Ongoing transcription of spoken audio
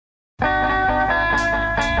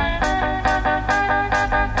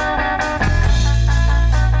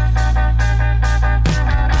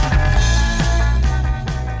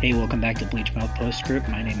Hey, welcome back to Bleachmouth Postscript.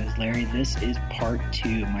 My name is Larry. This is part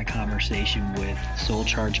 2 of my conversation with Soul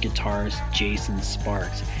Charge guitarist Jason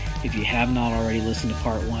Sparks. If you have not already listened to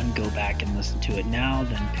part 1, go back and listen to it now,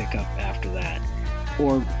 then pick up after that.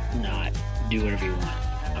 Or not. Do whatever you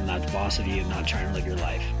want. I'm not the boss of you. I'm not trying to live your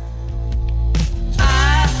life.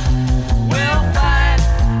 I will find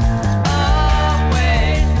a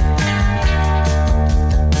way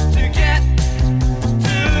to get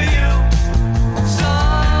to you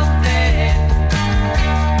someday.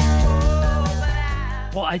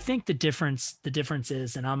 Well, I think the difference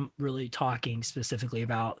is, and I'm really talking specifically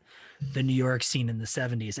about the New York scene in the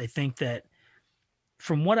 70s. I think that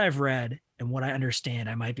from what I've read and what I understand,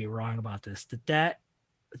 I might be wrong about this, that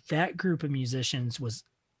group of musicians was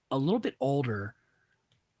a little bit older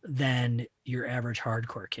than your average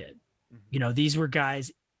hardcore kid. You know, these were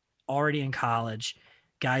guys already in college,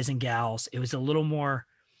 guys and gals. It was a little more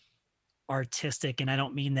artistic, and I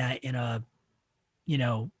don't mean that in a, you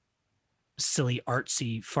know, silly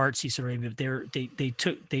artsy fartsy sort of way, but they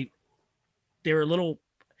were a little,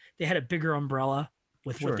 they had a bigger umbrella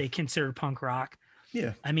with Sure. what they considered punk rock.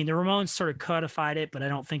 Yeah. I mean, the Ramones sort of codified it, but I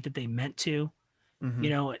don't think that they meant to, Mhm. you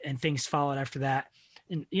know, and things followed after that.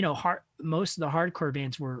 And, you know, most of the hardcore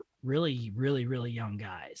bands were really, really, really young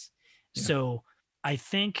guys. Yeah. So I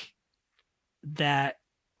think that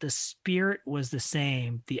the spirit was the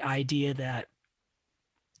same. The idea that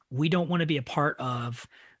we don't want to be a part of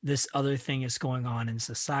this other thing that's going on in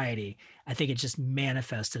society. I think it just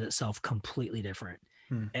manifested itself completely different.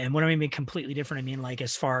 And what I mean completely different, I mean, like,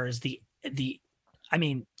 as far as I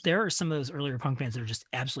mean, there are some of those earlier punk bands that are just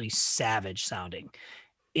absolutely savage sounding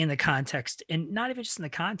in the context, and not even just in the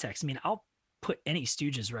context. I mean, I'll put any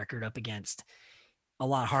Stooges record up against a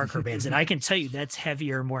lot of hardcore bands, and I can tell you that's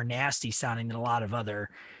heavier, more nasty sounding than a lot of other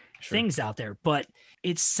things out there. But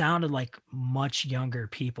it sounded like much younger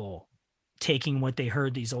people taking what they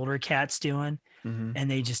heard these older cats doing, and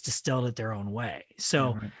they just distilled it their own way.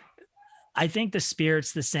 So right. I think the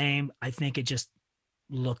spirit's the same. I think it just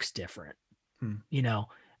looks different. You know,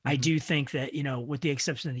 I do think that, you know, with the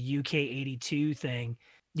exception of the UK 82 thing,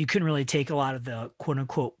 you couldn't really take a lot of the quote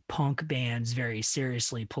unquote punk bands very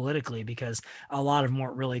seriously politically, because a lot of them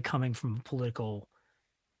weren't really coming from a political,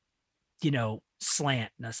 you know,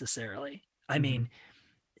 slant necessarily. I mean,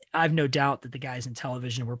 I've no doubt that the guys in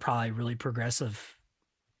television were probably really progressive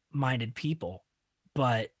minded people,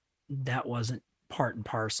 but that wasn't part and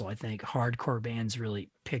parcel. I think hardcore bands really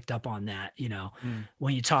picked up on that, you know,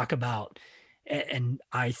 when you talk about, and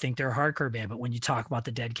I think they're a hardcore band, but when you talk about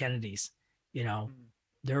the Dead Kennedys, you know,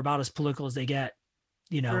 they're about as political as they get,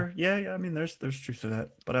 you know. Sure. Yeah. I mean, there's truth to that,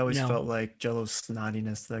 but I always No. felt like Jello's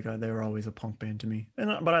snottiness. They were always a punk band to me,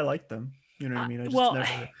 but I liked them. You know what I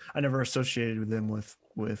mean? I never associated with them with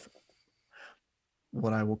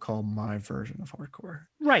what I will call my version of hardcore.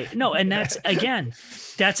 Right. No, and that's, again,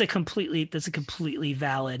 that's a completely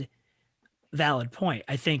valid point.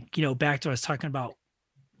 I think, you know, back to what I was talking about,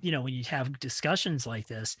 you know, when you have discussions like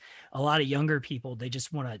this, a lot of younger people, they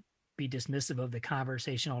just want to be dismissive of the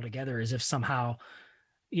conversation altogether, as if somehow,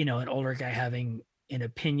 you know, an older guy having an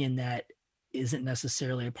opinion that isn't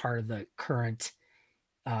necessarily a part of the current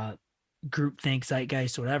groupthink,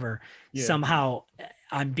 zeitgeist, whatever, somehow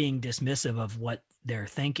I'm being dismissive of what they're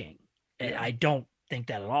thinking. And I don't think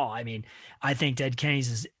that at all. I mean, I think Dead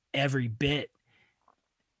Kennedys is every bit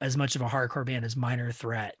as much of a hardcore band as Minor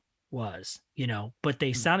Threat was, you know, but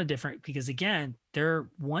they sounded different because, again, they're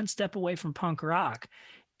one step away from punk rock,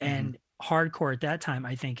 and hardcore at that time,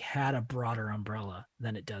 I think, had a broader umbrella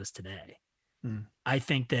than it does today. I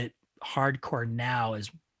think that hardcore now is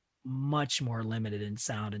much more limited in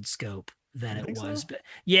sound and scope than it was. So? But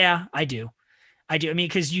yeah, I do. I mean,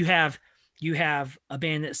 because you have a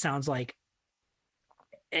band that sounds like,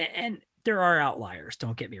 and there are outliers,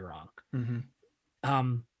 don't get me wrong.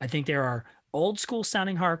 I think there are old school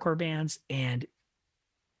sounding hardcore bands and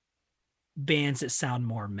bands that sound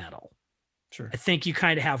more metal. Sure. I think you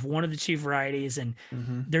kind of have one of the two varieties, and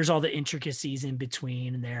there's all the intricacies in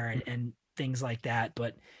between there and things like that.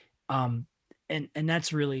 But, and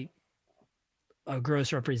that's really a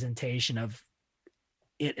gross representation of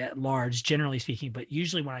it at large, generally speaking. But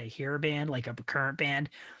usually when I hear a band, like a current band,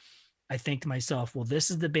 I think to myself, well,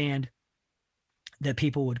 this is the band that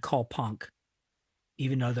people would call punk,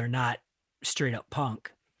 even though they're not straight up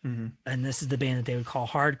punk. And this is the band that they would call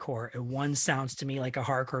hardcore. And one sounds to me like a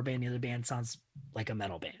hardcore band. The other band sounds like a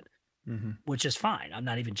metal band, which is fine. I'm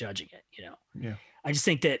not even judging it, you know? Yeah. I just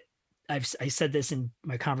think that I said this in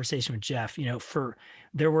my conversation with Jeff, you know,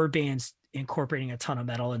 there were bands incorporating a ton of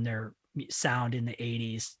metal in their sound in the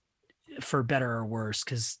 80s, for better or worse,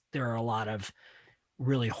 because there are a lot of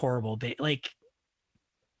really horrible. Like,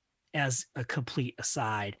 as a complete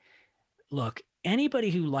aside, look, anybody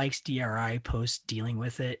who likes DRI post dealing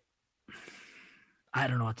with it, I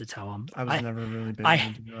don't know what to tell them. I was never really big I-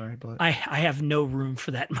 into DRI, but I have no room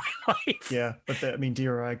for that in my life. yeah, but I mean,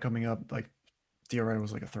 DRI coming up, like DRI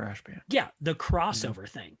was like a thrash band. Yeah, the crossover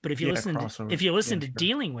thing. But if you listen to sure.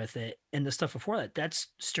 dealing with it and the stuff before that, that's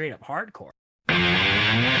straight up hardcore.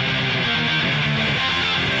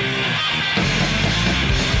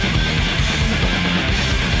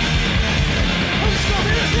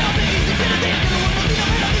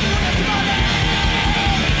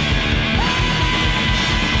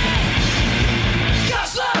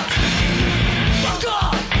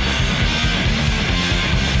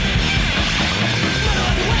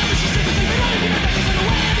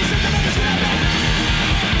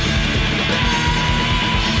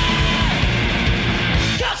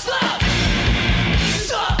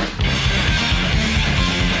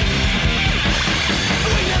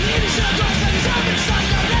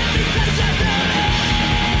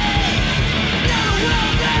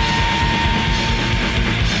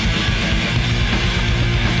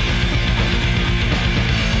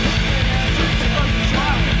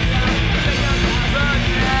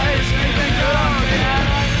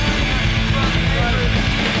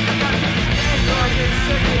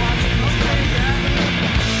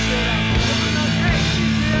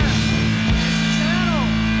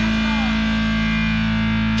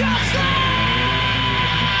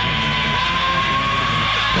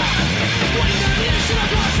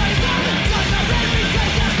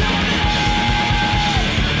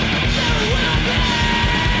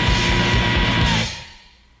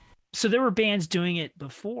 So there were bands doing it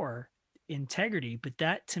before Integrity, but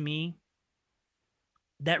that, to me,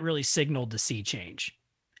 that really signaled the sea change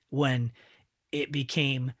when it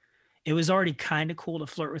was already kind of cool to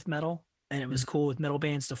flirt with metal, and it was cool with metal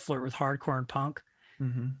bands to flirt with hardcore and punk.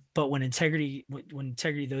 Mm-hmm. But when Integrity,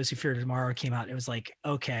 Those Who Fear Tomorrow came out, it was like,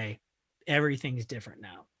 okay, everything's different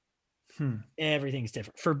now. Everything's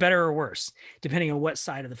different, for better or worse, depending on what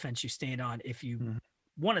side of the fence you stand on. If you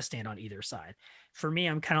want to stand on either side. For me,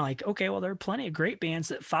 I'm kind of like, okay, well, there are plenty of great bands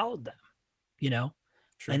that followed them,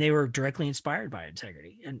 sure. And they were directly inspired by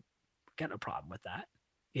Integrity, and got no problem with that,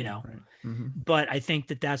 Right. Mm-hmm. But I think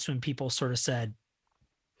that that's when people sort of said,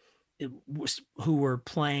 who were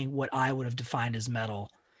playing what I would have defined as metal,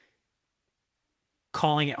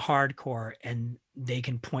 calling it hardcore, and they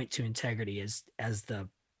can point to Integrity as the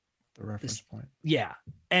reference point. Yeah.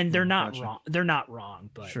 And they're not wrong. They're not wrong,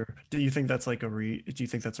 but sure. Do you think that's like do you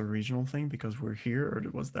think that's a regional thing because we're here, or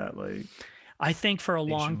was that like I think for a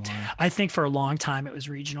long time it was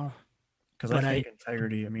regional. Because I think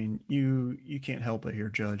Integrity, I mean, you can't help but hear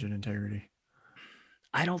Judge and Integrity.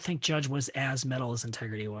 I don't think Judge was as metal as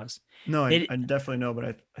Integrity was. No, I definitely know, but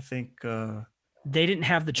I think they didn't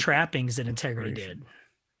have the trappings that Integrity did.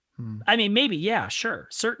 I mean, maybe, yeah, sure,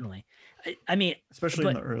 certainly. I mean, especially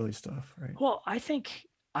in the early stuff, right? Well, I think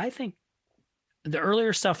the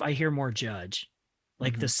earlier stuff I hear more Judge,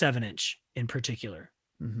 like the 7-inch in particular.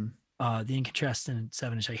 The incandescent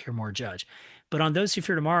 7-inch, I hear more Judge. But on Those Who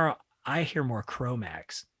Fear Tomorrow, I hear more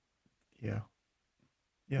Cro-Mags. Yeah.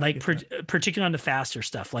 Like particularly on the faster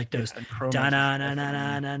stuff, like those. I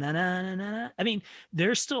mean,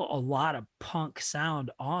 there's still a lot of punk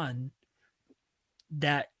sound on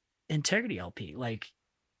that Integrity LP. Like,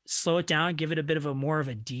 slow it down, give it a bit of more of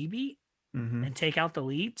a D beat, and take out the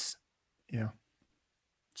leads. Yeah,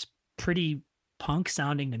 it's pretty punk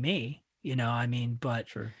sounding to me. I mean, but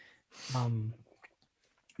sure.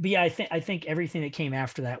 But yeah, I think everything that came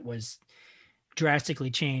after that was drastically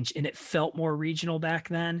changed, and it felt more regional back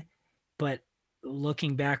then, but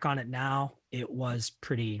looking back on it now, it was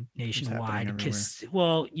pretty nationwide, because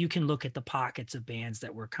you can look at the pockets of bands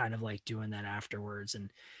that were kind of like doing that afterwards,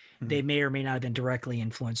 and they may or may not have been directly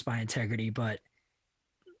influenced by Integrity, but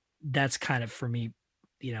that's kind of, for me,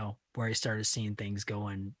 where I started seeing things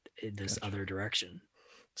going in this other direction.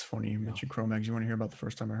 It's funny you mentioned Cro-Mags. You want to hear about the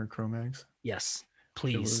first time I heard Cro-Mags? Yes,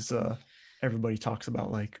 please. It was everybody talks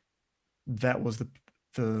about, like, that was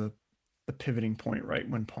the pivoting point, right,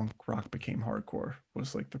 when punk rock became hardcore,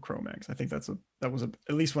 was like the Cro-Mags. I think that was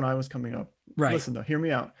at least when I was coming up. Right. Listen, though, hear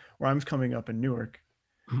me out. Where I was coming up in Newark,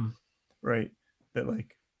 right, that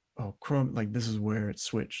like, like, this is where it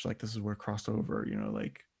switched. Like, this is where it crossed over.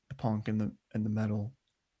 Like the punk and the metal,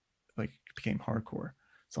 like, became hardcore.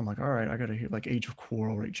 So I'm like, all right, I gotta hear, like, Age of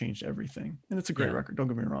Quarrel, right, changed everything, and it's a great record. Don't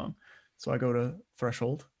get me wrong. So I go to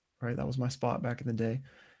Threshold, right? That was my spot back in the day.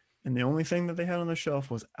 And the only thing that they had on the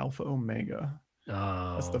shelf was Alpha Omega.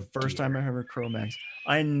 Oh, That's the first time I heard Cro-Mags.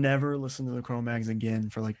 I never listened to the Cro-Mags again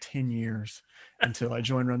for like 10 years until I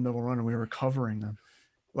joined Run Double Run and we were covering them.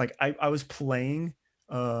 Like I was playing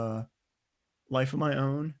Life of My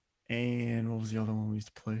Own, and what was the other one we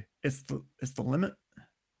used to play? It's the Limit.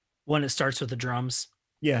 When it starts with the drums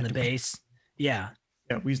Yeah, and the bass. Yeah.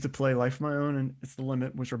 yeah. We used to play Life of My Own and It's the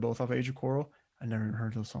Limit, which are both off Age of Coral. I never even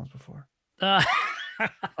heard those songs before. Uh, I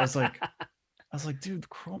was like, dude,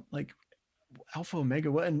 like Alpha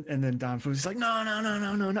Omega, what? And then Don Foos, he's like, no,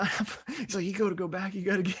 not Alpha. He's like, you got to go back, you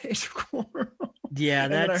got to get Age of Coral. yeah,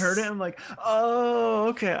 And then I heard it, I'm like, oh,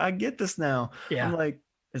 okay, I get this now. Yeah. I'm like,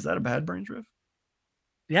 is that a Bad Brains riff?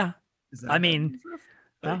 Yeah. Is that I a Bad mean, Brains riff?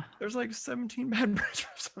 Like, there's like 17 Bad Brains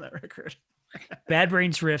riffs on that record. Bad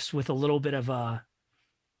Brains riffs with a little bit of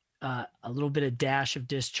dash of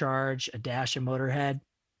Discharge, a dash of Motorhead,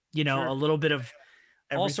 Sure. a little bit of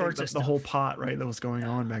all Everything, sorts of the stuff. whole pot, right, that was going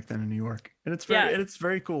on back then in New York. And it's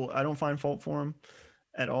very cool. I don't find fault for him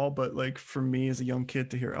at all, but like for me as a young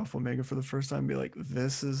kid to hear Alpha Omega for the first time, be like,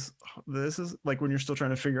 this is like when you're still trying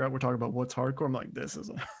to figure out, we're talking about what's hardcore, I'm like, this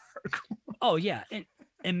isn't hardcore. Oh yeah. And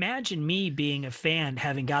imagine me being a fan,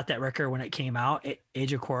 having got that record when it came out at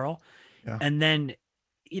Age of Coral. Yeah. And then,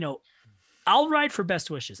 I'll ride for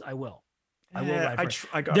Best Wishes. I will. I will ride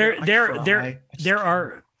for there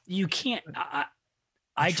are, you can't,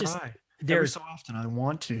 every so often I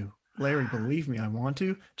want to. Larry, believe me, I want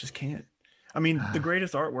to, just can't. I mean, the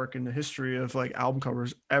greatest artwork in the history of like album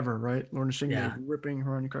covers ever, right? Lorna Shingler ripping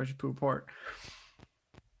her on You Crash You Poo apart.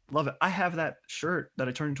 Love it. I have that shirt that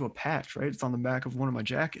I turned into a patch, right? It's on the back of one of my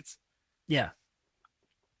jackets. Yeah.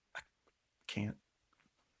 I can't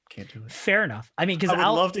do it. Fair enough. I mean, because I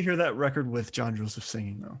would love to hear that record with John Joseph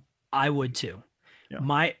singing, though. I would too. Yeah.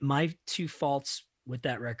 My two faults with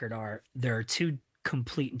that record are there are two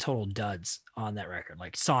complete and total duds on that record,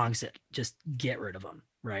 like songs that just get rid of them,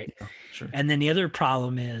 right? Yeah, sure. And then the other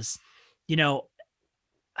problem is,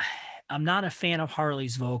 I'm not a fan of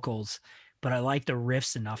Harley's vocals, but I like the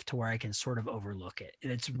riffs enough to where I can sort of overlook it.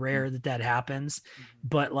 And it's rare that happens,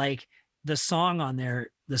 but like the song on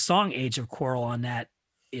there, the song Age of Coral on that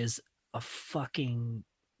is a fucking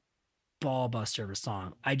ball buster of a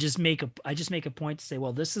song. I just make a point to say,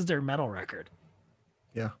 well, this is their metal record.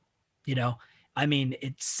 Yeah. I mean,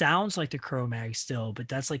 it sounds like the Cro-Mags still, but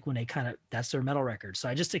that's like when that's their metal record. So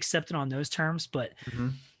I just accept it on those terms. But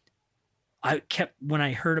when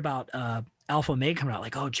I heard about Alpha Omega coming out,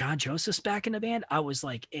 like, oh, John Joseph's back in the band, I was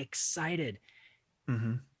like excited.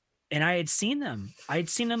 Mm-hmm. And I had seen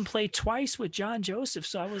them play twice with John Joseph.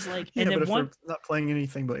 So I was like, yeah, and then but if they're not playing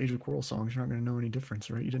anything but Age of Coral songs, you're not going to know any difference,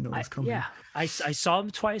 right? You didn't know it was coming. Yeah. I saw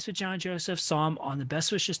them twice with John Joseph, saw them on the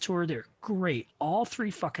Best Wishes tour. They're great. All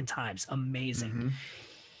 3 fucking times. Amazing. Mm-hmm.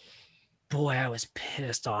 Boy, I was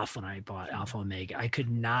pissed off when I bought Alpha Omega. I could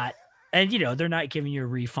not, and they're not giving you a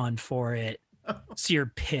refund for it. So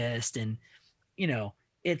you're pissed. And,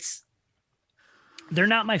 they're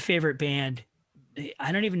not my favorite band.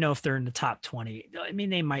 I don't even know if they're in the top 20. I mean,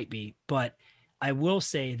 they might be, but I will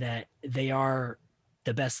say that they are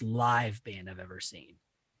the best live band I've ever seen.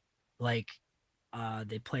 Like,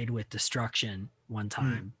 they played with Destruction one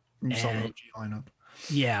time. You saw the OG lineup.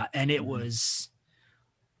 Yeah, and it was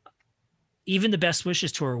even the Best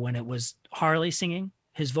Wishes tour when it was Harley singing.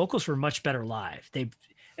 His vocals were much better live.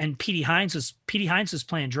 And Petey Hines was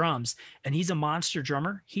playing drums, and he's a monster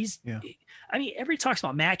drummer. I mean, everybody talks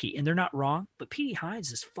about Mackie, and they're not wrong, but Petey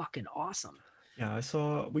Hines is fucking awesome. Yeah,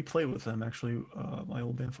 we played with them actually. My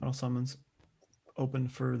old band Final Summons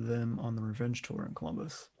opened for them on the Revenge tour in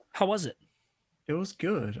Columbus. How was it? It was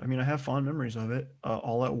good. I mean, I have fond memories of it.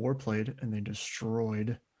 All Out War played, and they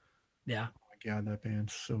destroyed. Yeah. Oh my God, that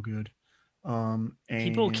band's so good. And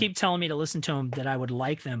people keep telling me to listen to them, that I would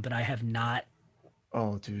like them, but I have not.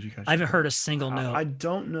 Oh, dude, you guys! I haven't heard a single note. I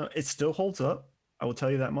don't know. It still holds up. I will tell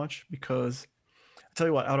you that much, because I tell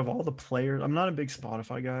you what, out of all the players, I'm not a big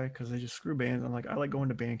Spotify guy because they just screw bands. I like going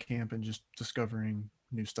to Bandcamp and just discovering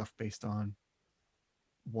new stuff based on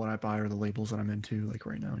what I buy or the labels that I'm into, like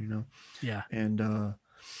right now, Yeah. And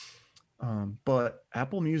but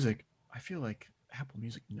Apple Music, I feel like Apple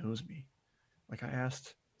Music knows me. Like, I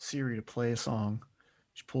asked Siri to play a song,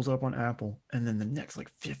 she pulls it up on Apple, and then the next like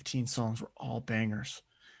 15 songs were all bangers.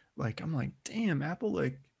 Like, I'm like, damn, Apple,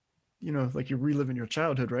 like, like you're reliving your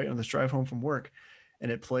childhood, right? On this drive home from work.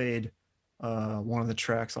 And it played one of the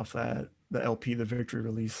tracks off the LP, the Victory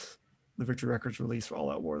Records release for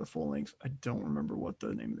All Out War, the full length. I don't remember what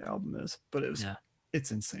the name of the album is, but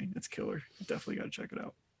it's insane. It's killer. Definitely got to check it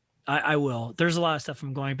out. I will. There's a lot of stuff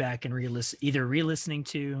I'm going back and re-listening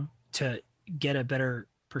to get a better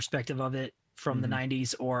perspective of it from the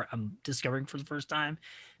 90s, or I'm discovering for the first time.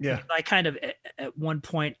 Yeah. Because I kind of, at one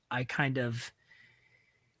point, I kind of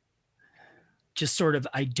just sort of,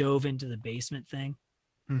 I dove into the basement thing.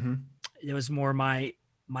 Mm-hmm. It was more my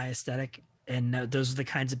aesthetic, and those are the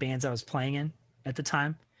kinds of bands I was playing in at the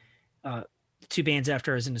time. Two bands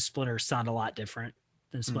after I was into Splinter sound a lot different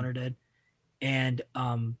than Splinter did, and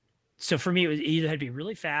so for me, it either had to be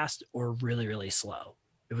really fast or really, really slow.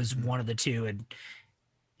 It was one of the two, and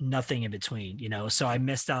nothing in between, you know. So I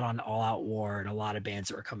missed out on All Out War and a lot of bands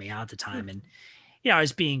that were coming out at the time, and I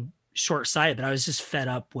was being short-sighted, but I was just fed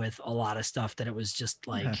up with a lot of stuff that it was just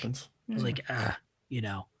like, It happens. it was like, you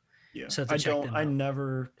know. Yeah. So to check them I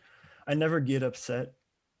out. never get upset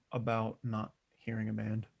about not hearing a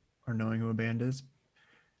band or knowing who a band is.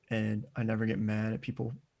 And I never get mad at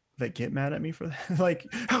people that get mad at me for that. Like,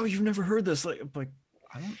 oh, you've never heard this. Like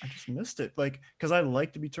I just missed it. Like, because I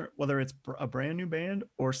like to be turned, whether it's a brand new band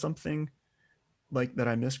or something like that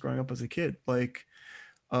I missed growing up as a kid. Like,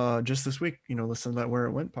 just this week, listen to that Where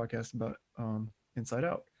It Went podcast about Inside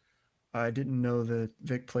Out. I didn't know that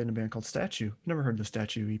Vic played in a band called Statue. Never heard the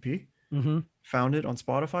Statue EP. Mm-hmm. Found it on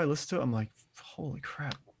Spotify, listened to it. I'm like, holy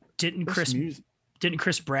crap. Didn't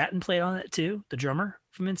Chris Bratton play on it too? The drummer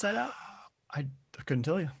from Inside Out? I couldn't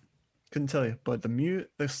tell you. But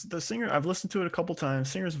the singer, I've listened to it a couple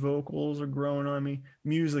times. Singer's vocals are growing on me.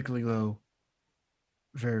 Musically, though,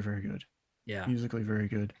 very, very good. Yeah. Musically, very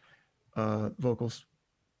good. Vocals,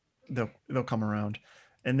 they'll come around.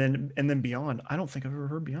 And then Beyond, I don't think I've ever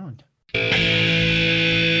heard Beyond.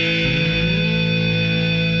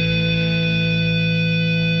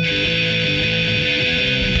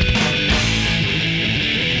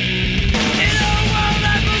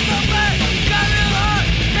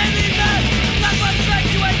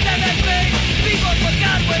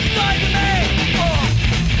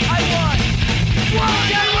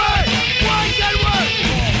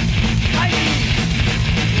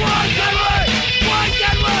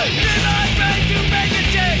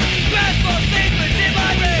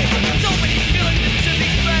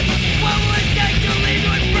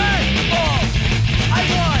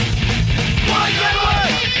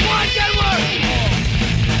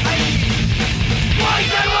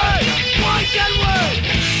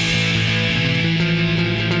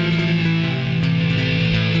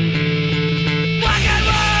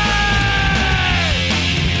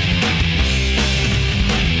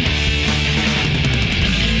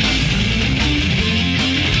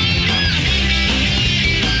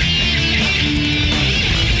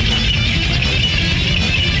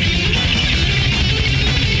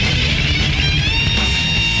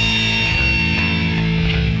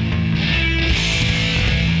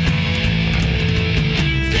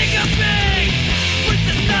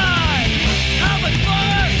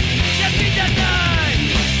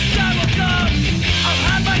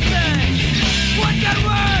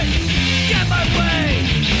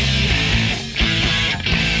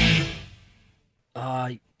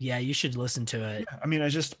 Yeah, you should listen to it. Yeah, I mean,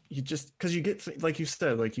 because you get, like you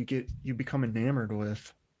said, like you become enamored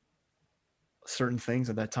with certain things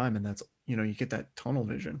at that time, and that's, you get that tunnel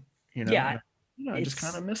vision, Yeah, I just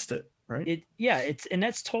kind of missed it, right? And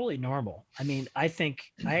that's totally normal. I mean, I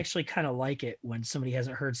think I actually kind of like it when somebody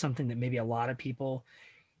hasn't heard something that maybe a lot of people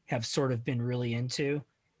have sort of been really into.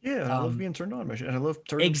 Yeah, I love being turned on by shit, and I love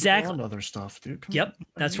turning people on to other stuff, dude. Come on.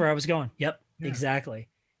 That's where I was going. Yep, Yeah. exactly.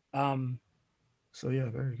 So yeah,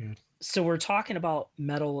 very good. So we're talking about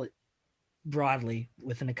metal broadly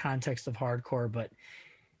within the context of hardcore, but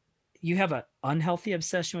you have an unhealthy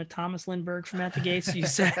obsession with Thomas Lindbergh from At the Gates, you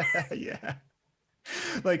said. Yeah.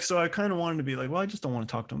 Like, so I kind of wanted to be like, well, I just don't want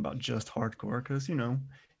to talk to him about just hardcore, because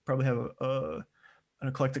probably have an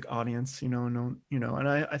eclectic audience, and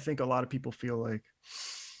I think a lot of people feel like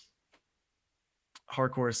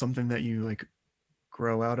hardcore is something that you like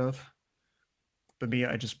grow out of, but me,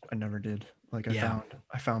 I never did. Like,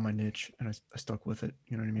 I found my niche, and I stuck with it.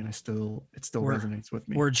 You know what I mean? It still resonates with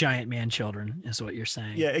me. We're giant man children, is what you're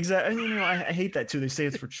saying. Yeah, exactly. And I hate that too. They say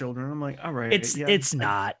it's for children. I'm like, all right, it's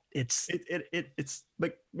not. It's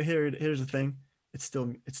like, here's the thing. It's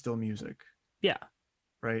still music. Yeah.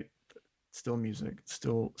 Right. It's still music. It's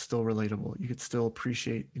still relatable. You could still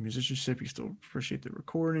appreciate the musicianship. You still appreciate the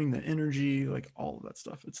recording, the energy, like all of that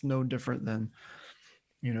stuff. It's no different than,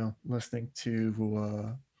 listening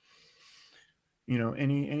to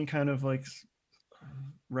any kind of like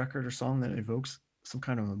record or song that evokes some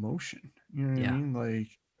kind of emotion. You know what I mean?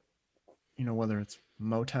 Like, whether it's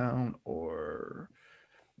Motown or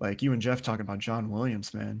like you and Jeff talking about John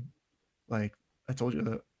Williams, man. Like I told you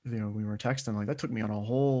that, we were texting, like that took me on a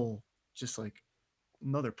whole, just like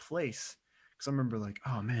another place. Cause I remember like,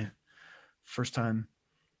 oh man, first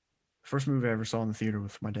movie I ever saw in the theater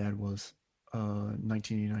with my dad was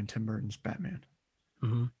 1989 Tim Burton's Batman.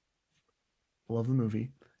 Mm-hmm. Love the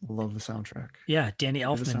movie. Love the soundtrack. Yeah, Danny The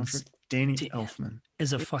Elfman soundtrack. Danny Elfman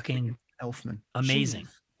is a fucking Elfman. amazing.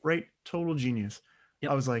 Genius. Right? Total genius.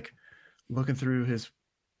 Yep. I was like looking through his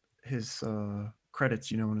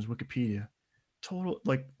credits, on his Wikipedia. Total,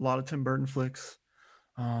 like, a lot of Tim Burton flicks.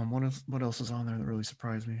 What else is on there that really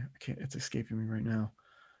surprised me? It's escaping me right now.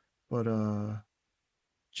 But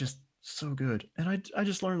just so good. And I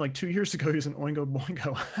just learned like 2 years ago he's an Oingo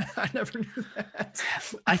Boingo. I never knew that.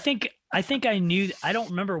 I think I knew. I don't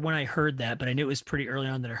remember when I heard that, but I knew it was pretty early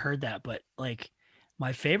on that I heard that. But like,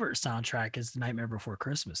 my favorite soundtrack is The Nightmare Before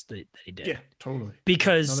Christmas that he did. Yeah, totally.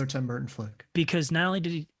 Because another Tim Burton flick. Because not only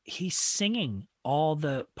did he's singing all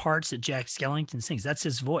the parts that Jack Skellington sings. That's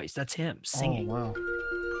his voice. That's him singing. Oh wow.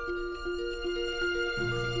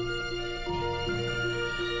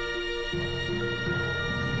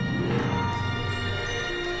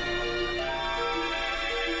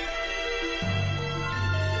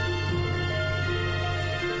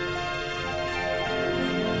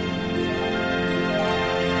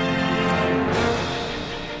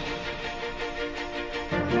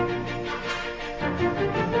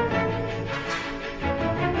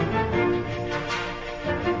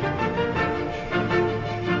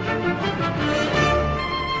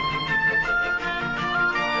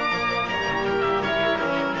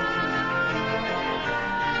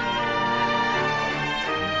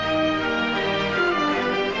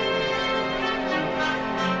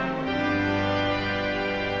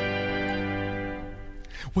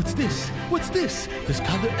 What's this? What's this? There's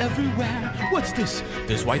color everywhere. What's this?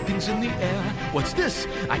 There's white things in the air. What's this?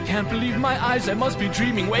 I can't believe my eyes. I must be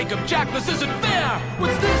dreaming. Wake up, Jack. This isn't fair.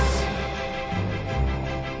 What's this?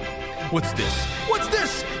 What's this? What's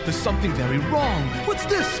this? There's something very wrong. What's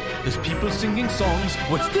this? There's people singing songs.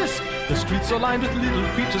 What's this? The streets are lined with little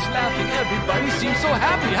creatures laughing. Everybody seems so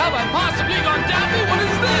happy. Have I possibly gone daffy? What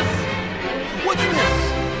is this? What's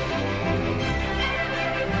this?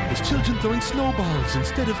 There's children throwing snowballs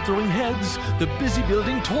instead of throwing heads. They're busy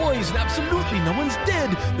building toys and absolutely no one's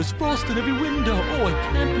dead. There's frost in every window. Oh, I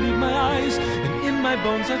can't believe my eyes. And in my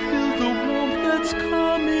bones I feel the warmth that's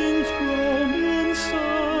coming from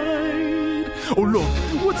inside. Oh, look,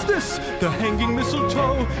 what's this? The hanging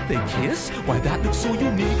mistletoe. They kiss? Why, that looks so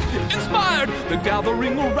unique. Inspired! They're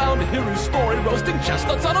gathering around to hear his story, roasting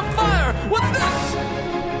chestnuts on a fire. What's this?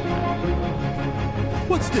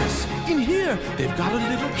 What's this? In here, they've got a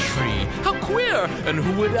little tree. How queer! And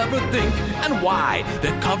who would ever think? And why?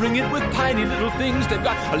 They're covering it with tiny little things. They've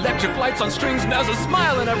got electric lights on strings and there's a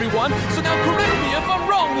smile in everyone. So now correct me if I'm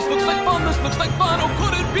wrong. This looks like fun, this looks like fun. Oh,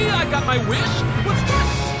 could it be I got my wish? What's this?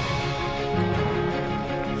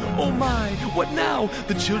 Oh my, what now?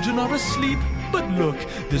 The children are asleep. But look,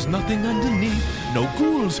 there's nothing underneath. No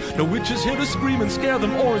ghouls, no witches here to scream and scare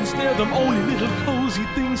them or ensnare them. Only little cozy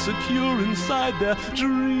things secure inside their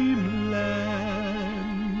dreamland.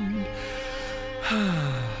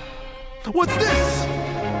 What's this?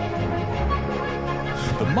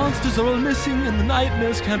 The monsters are all missing and the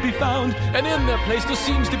nightmares can't be found. And in their place there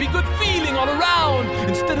seems to be good feeling all around.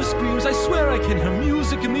 Instead of screams, I swear I can hear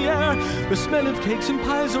music in the air. The smell of cakes and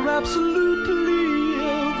pies are absolutely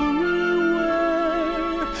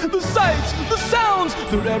the sights, the sounds,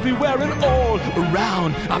 they're everywhere and all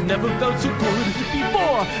around. I've never felt so good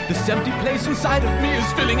before. This empty place inside of me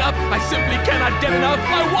is filling up. I simply cannot get enough.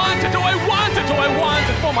 I want it, oh I want it, oh I want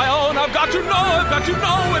it for my own. I've got to know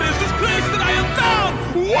it is this place that I have found.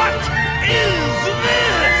 What is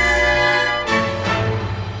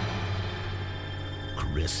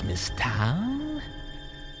this? Christmas Town?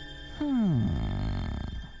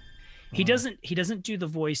 He doesn't do the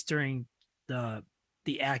voice during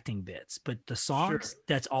the acting bits, but the songs, Sure.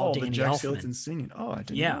 that's all Danny Jack Elfman. Skellington singing. Oh, I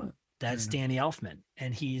didn't Yeah, know that. that's Very Danny Elfman,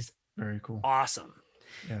 and he's Very cool. awesome.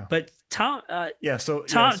 Yeah. But Tom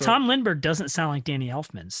Tom Lindbergh doesn't sound like Danny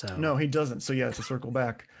Elfman, so No, he doesn't. So yeah, to circle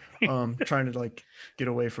back, trying to like get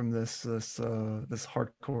away from this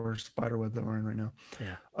hardcore spiderweb that we're in right now.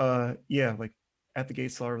 Yeah. Like At the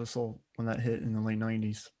Gates, Slaughter of the Soul, when that hit in the late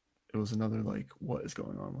 90s, it was another like, what is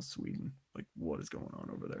going on with Sweden? Like, what is going on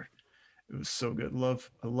over there? It was so good. I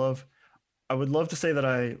would love to say that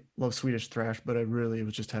I love Swedish thrash, but it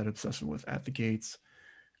was just had obsession with At the Gates,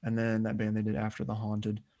 and then that band they did after The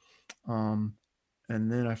Haunted, and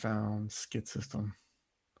then I found Skid System.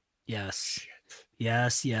 yes, Shit.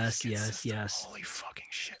 yes. Skid System. Holy fucking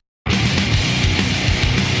shit.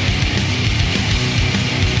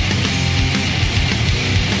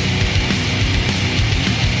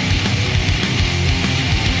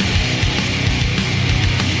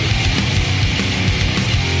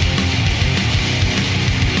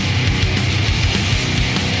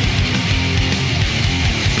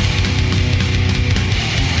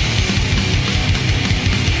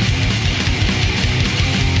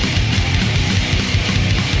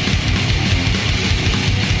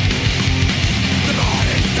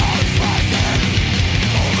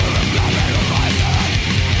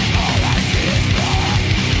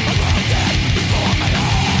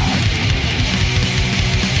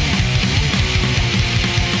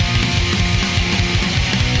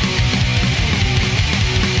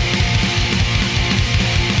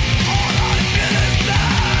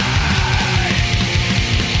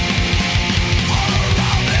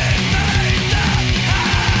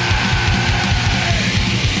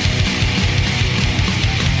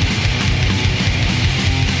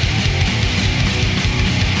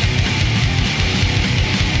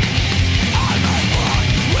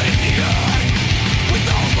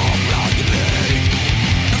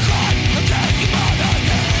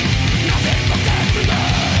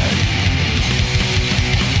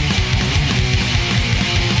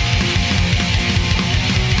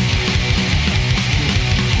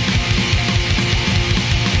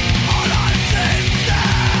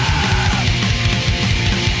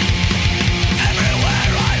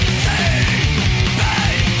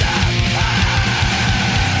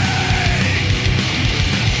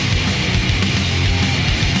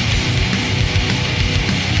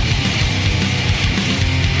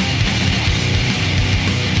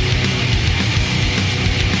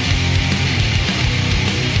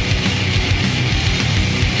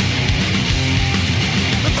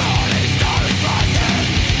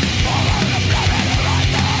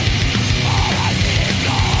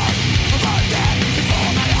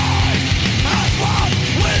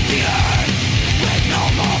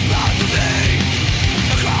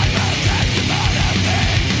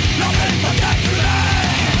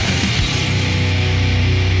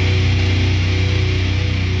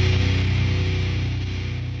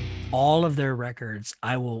 all of their records,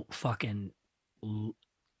 I will fucking.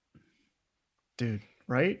 Dude,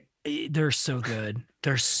 right? They're so good.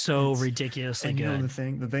 They're so It's- ridiculously And you know good. the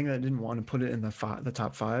thing that I didn't want to put it in the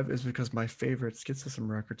top 5 is because my favorite Skid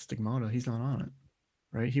System record, Stigmata, he's not on it,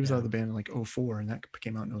 right? He was out of the band in like 04, and that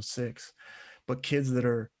came out in 06. But kids that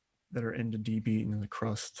are into D Beat and the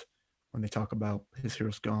crust, when they talk about His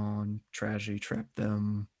Hero's Gone, Tragedy, Trap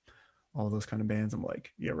Them, all those kind of bands, I'm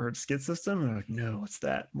like, you ever heard Skid System? And they're like, no, what's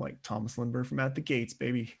that? I'm like, Thomas Lindbergh from At the Gates,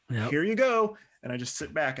 baby. Yep. Here you go. And I just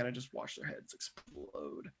sit back and I just watch their heads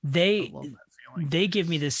explode. I They love that feeling. they give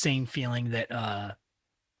me the same feeling that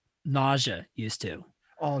Nausea used to.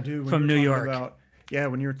 Oh, dude, when From you were New talking York. about, yeah,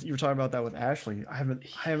 when you were talking about that with Ashley, I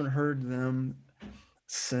haven't heard them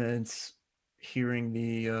since hearing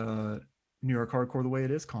the New York Hardcore The Way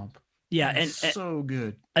It Is comp. Yeah, It's so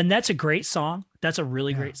good. and that's a great song. That's a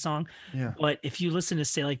really Yeah. great song. Yeah. But if you listen to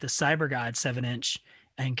say like the Cyber God 7-inch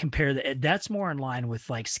and compare that's more in line with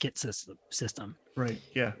like Skit System. Right.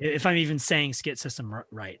 Yeah. If I'm even saying Skit System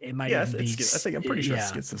right, it might Yeah, even be. I think I'm pretty sure yeah. it's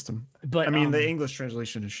Skid System. But I mean, the English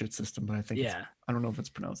translation is Shit System, but I think yeah. I don't know if it's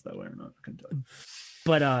pronounced that way or not. I couldn't tell you.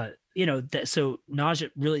 But you know, so Nausea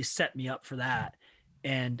really set me up for that.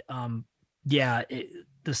 And yeah,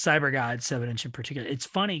 the Cyber God 7-inch in particular. It's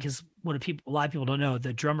funny because a lot of people don't know,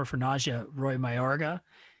 the drummer for Nausea, Roy Mayorga,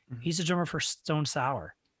 he's a drummer for Stone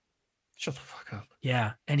Sour. Shut the fuck up.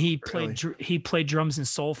 Yeah, and he Really? played drums in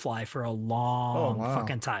Soulfly for a long wow.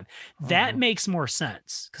 fucking time. Oh, That wow. makes more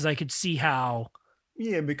sense because I could see how,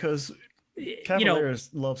 Yeah, because you know,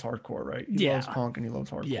 Cavaliers loves hardcore, right? He Yeah. loves punk and he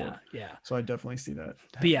loves hardcore. yeah. So I definitely see that.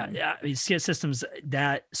 But yeah, happening. I mean, Skid Systems,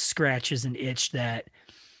 that scratches an itch that,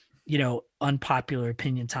 you know, unpopular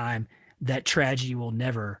opinion time, that Tragedy will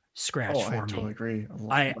never scratch Oh, for I me. totally agree. I-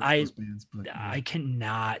 love I- those bands, but yeah. I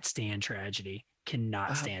cannot stand Tragedy.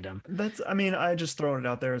 Cannot stand them. I mean, I just throwing it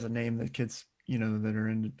out there as a name that kids, you know, that are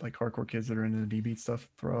into like hardcore kids that are into the D beat stuff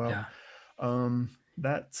throw out. Yeah.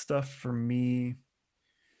 That stuff for me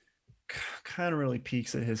kind of really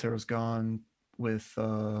peaks at His Hero's Gone with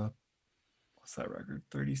what's that record?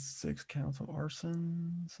 36 Counts of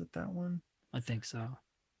Arson. Is it that one? I think so.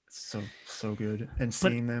 So good. And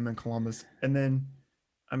seeing them in Columbus, and then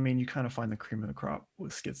I mean, you kind of find the cream of the crop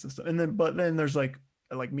with Skid System, and then there's like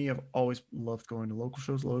me, I've always loved going to local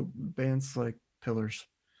shows, bands like Pillars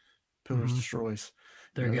Mhm. Destroys.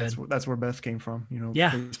 They're You know, good. that's where Beth came from, you know.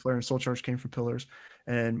 Yeah. Bass player and Soul Charge came from Pillars,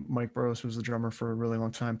 and Mike Burrows, who was the drummer for a really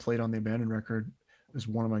long time, played on the Abandoned record, is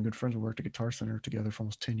one of my good friends. We worked at Guitar Center together for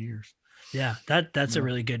almost 10 years. Yeah, that's a Yeah.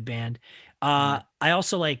 really good band. Yeah. I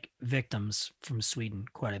also like Victims from Sweden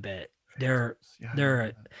quite a bit. They're Yeah, I they're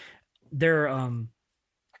remember that. they're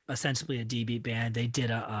ostensibly a D beat band. They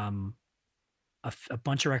did a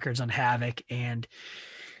bunch of records on Havoc, and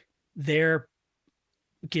their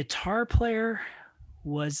guitar player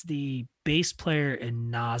was the bass player in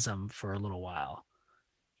Nazem for a little while.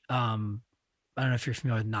 I don't know if you're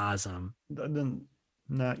familiar with Nazem. Then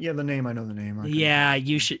the name, I know the name. Yeah,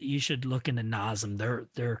 you should look into Nazem.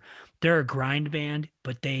 They're a grind band,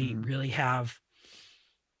 but they Mhm. really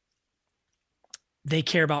they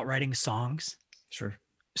care about writing songs. Sure.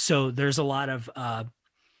 So there's a lot of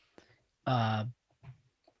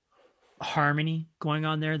harmony going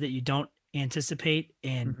on there that you don't anticipate,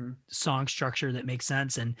 and Mhm. song structure that makes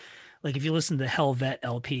sense. And like if you listen to the Helvet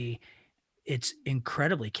LP, it's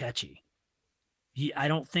incredibly catchy. I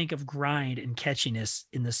don't think of grind and catchiness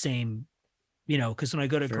in the same, you know, because when I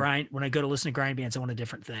go to Sure. when I go to listen to grind bands, I want a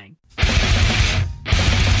different thing. Let's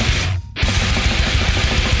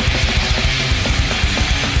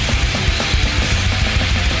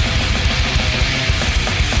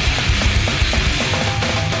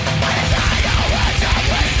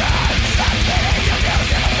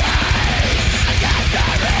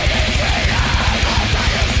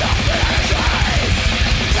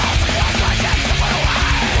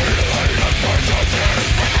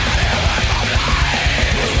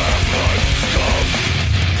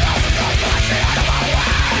go.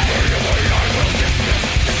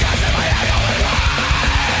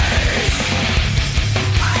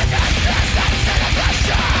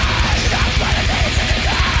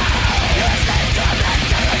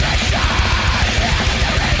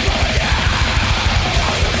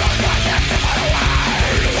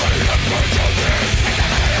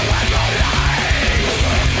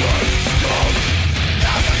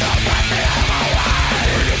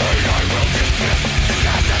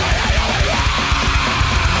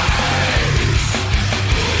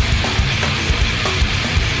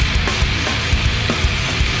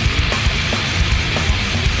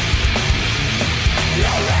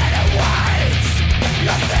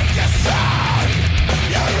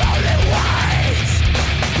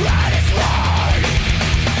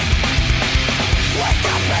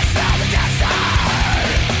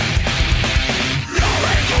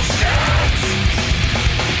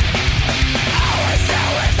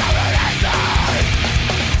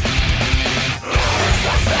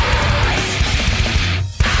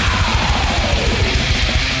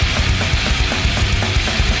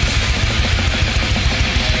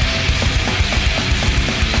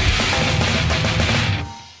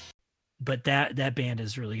 but that band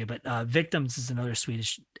is really good. But Victims is another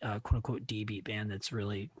Swedish quote unquote D-beat band that's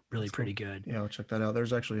really pretty good. Yeah, I'll check that out.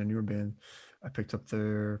 There's actually a newer band. I picked up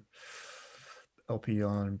their LP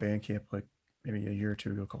on Bandcamp like maybe a year or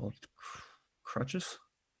two ago called Crutches.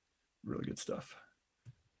 Really good stuff.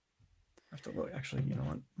 I have to look. Actually, you know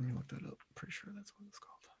what? Let me look that up. I'm pretty sure that's what it's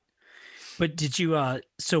called. But did you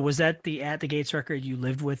so was that the At the Gates record you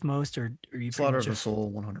lived with most, or you Slaughter of the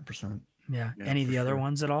Soul 100%. Yeah. Yeah, Any of for the other sure.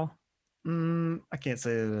 ones at all? I can't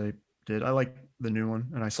say that I did. I like the new one,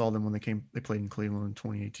 and I saw them when they played in Cleveland in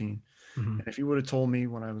 2018. Mhm. And if you would have told me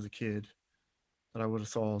when I was a kid that I would have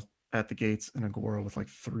saw At the Gates in Agora with like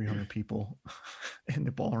 300 people in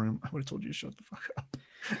the ballroom, I would have told you to shut the fuck up.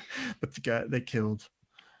 But they killed.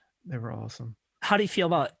 They were awesome. How do you feel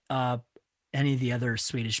about any of the other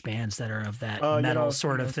Swedish bands that are of that You metal know,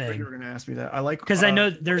 sort of I figured thing? you were going to ask me that. I like Because I know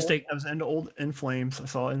there's I was into old In Flames. I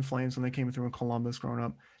saw In Flames when they came through in Columbus growing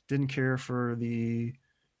up. Didn't care for the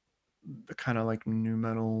kind of like new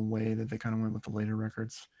metal way that they kind of went with the later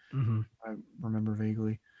records. Mhm. I remember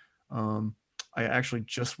vaguely. I actually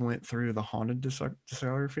just went through the Haunted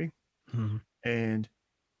discography, Mhm. and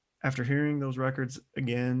after hearing those records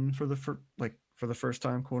again for the first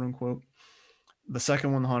time, quote unquote, the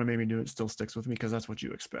second one, the Haunted Made Me Do It, still sticks with me because that's what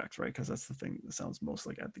you expect, right? Because that's the thing that sounds most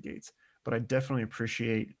like At the Gates. But I definitely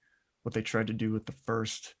appreciate what they tried to do with the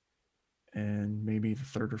first and maybe the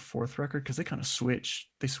third or fourth record, because they kind of switched.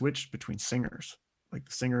 They switched between singers. Like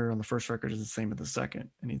the singer on the first record is the same as the second,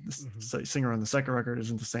 and the singer on the second record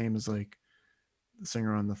isn't the same as like the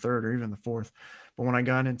singer on the third or even the fourth. But when I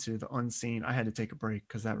got into the Unseen, I had to take a break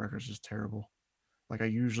because that record's just terrible. Like I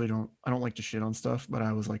don't like to shit on stuff, but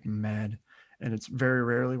I was like mad. And it's very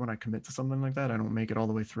rarely when I commit to something like that, I don't make it all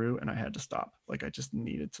the way through, and I had to stop. Like I just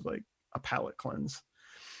needed to like a palate cleanse.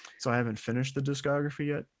 So I haven't finished the discography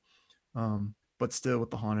yet. But still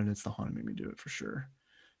with the Haunted, it's the Haunted Made Me Do It for sure.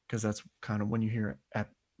 Because that's kind of when you hear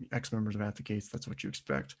ex-members of At the Gates, that's what you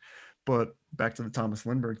expect. But back to the Thomas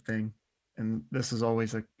Lindbergh thing, and this is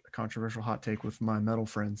always a controversial hot take with my metal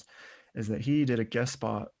friends, is that he did a guest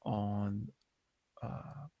spot on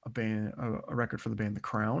a record for the band The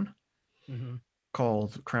Crown,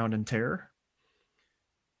 called Crowned in Terror,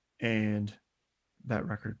 and that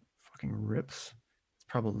record fucking rips. It's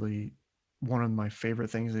probably one of my favorite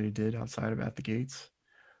things that he did outside of At the Gates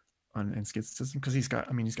and Skid System, because he's got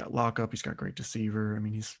Lock Up, he's got Great Deceiver. I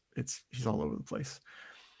mean, he's all over the place.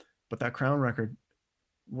 But that Crown record,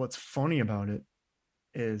 what's funny about it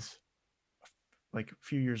is like a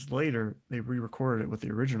few years later they re-recorded it with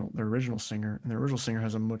their original singer, and the original singer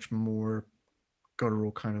has a much more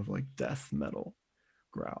guttural kind of like death metal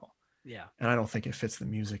growl. Yeah. And I don't think it fits the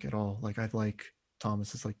music at all. Like I like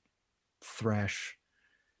Thomas's like thrash,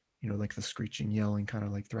 like the screeching, yelling kind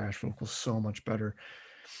of like thrash vocals so much better.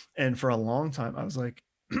 And for a long time I was like,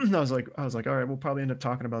 I was like, all right, we'll probably end up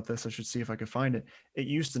talking about this. I should see if I could find it. It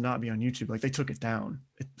used to not be on YouTube. Like they took it down.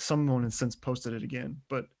 Someone has since posted it again,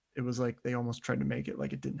 but it was like they almost tried to make it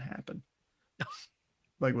like it didn't happen.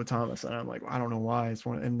 Like with Thomas, and I'm like, I don't know why. It's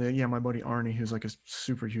one, and then my buddy Arnie, who's like a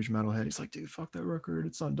super huge metalhead, he's like, dude, fuck that record.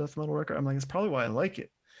 It's not a death metal record. I'm like, it's probably why I like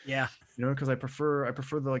it. Yeah. Because I prefer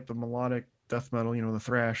the melodic death metal, the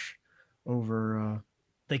thrash over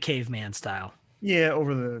the caveman style.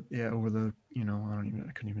 Over the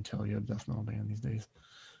I couldn't even tell you a death metal band these days.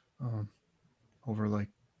 Over like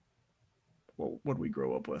what we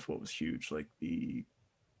grow up with, what was huge, like the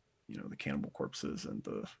the Cannibal Corpses and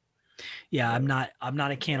the I'm not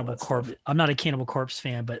a Cannibal Corpse. I'm not a Cannibal Corpse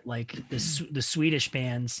fan, but like the Swedish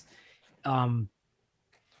bands, Slaughter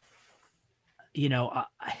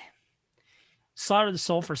of the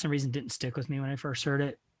Soul for some reason didn't stick with me when I first heard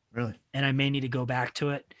it. Really? And I may need to go back to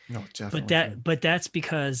it. No, definitely. But that's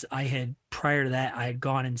because prior to that I had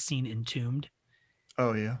gone and seen Entombed.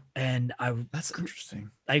 Oh yeah. And that's interesting.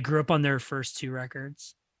 I grew up on their first two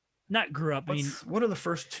records. Not grew up. What are the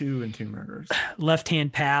first two Entombed records? Left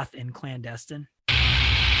Hand Path and Clandestine.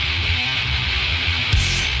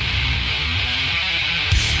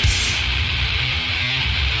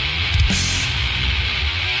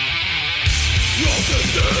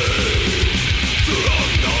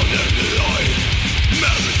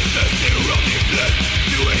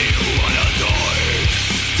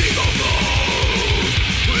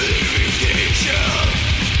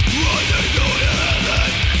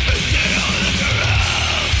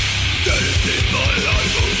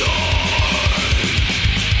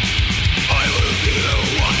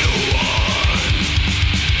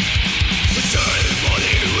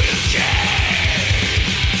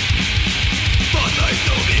 But my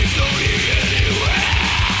soul is lonely anyway.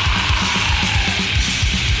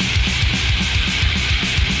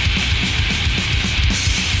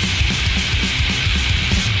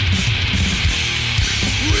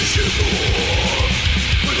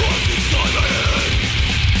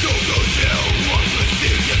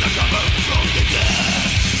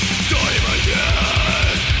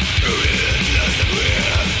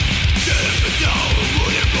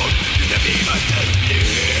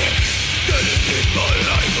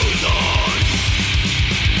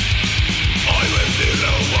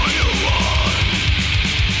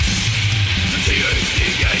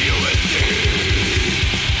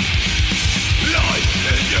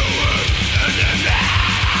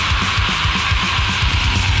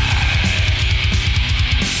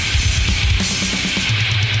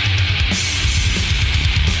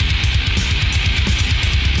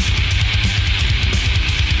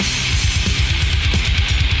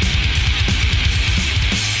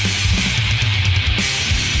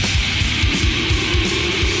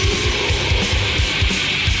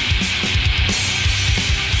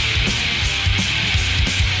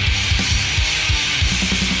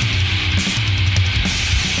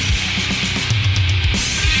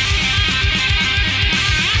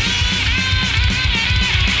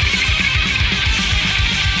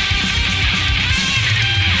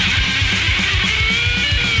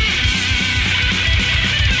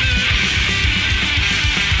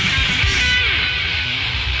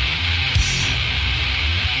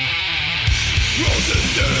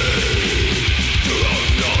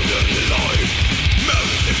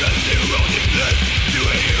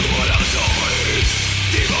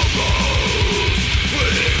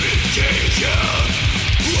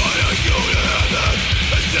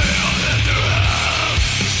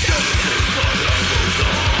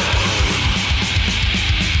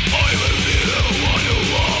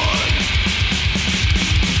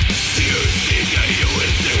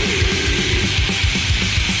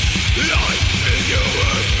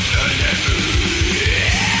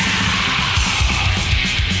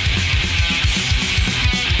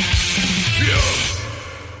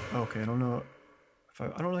 Okay, I don't know.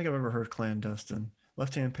 I don't think I've ever heard Clandestine.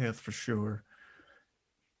 Left Hand Path for sure.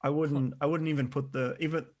 I wouldn't even put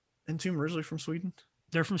even Entomb originally from Sweden,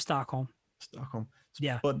 They're from Stockholm. Stockholm.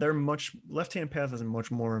 Yeah. But they're Left Hand Path is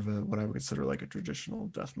much more of what I would consider like a traditional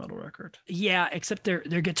death metal record. Yeah, except their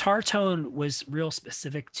guitar tone was real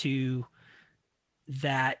specific to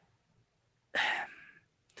that.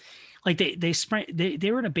 Like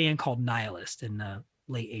they were in a band called Nihilist in the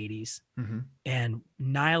late 80s. Mm-hmm. And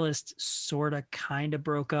Nihilist sort of kind of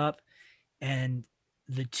broke up, and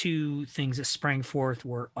the two things that sprang forth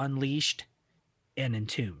were Unleashed and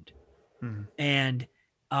Entombed. Mm-hmm. And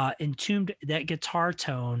Entombed, that guitar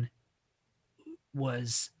tone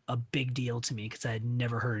was a big deal to me because I had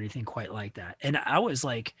never heard anything quite like that. And I was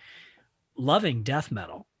like loving death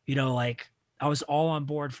metal, like I was all on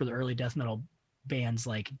board for the early death metal bands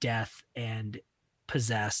like Death and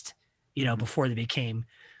Possessed, before they became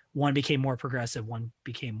more progressive, one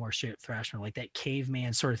became more straight thrash metal, like that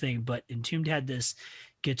caveman sort of thing. But Entombed had this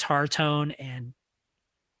guitar tone and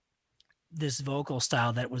this vocal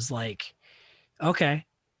style that was like, okay,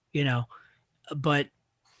 but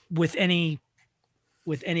with any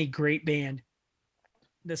great band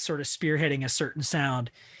that's sort of spearheading a certain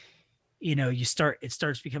sound, it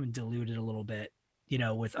starts becoming diluted a little bit,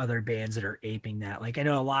 with other bands that are aping that. Like I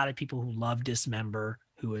know a lot of people who love Dismember,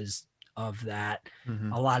 who is of that.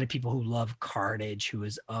 Mm-hmm. A lot of people who love Carnage, who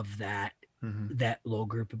is of that, Mm-hmm. that little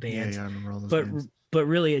group of bands. Yeah, I remember all those but bands. but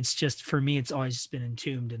really, it's just, for me, it's always just been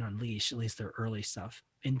Entombed and Unleashed, at least their early stuff.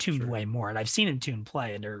 Entombed way more, and I've seen Entombed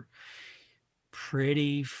play, and they're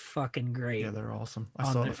pretty fucking great. Yeah, they're awesome.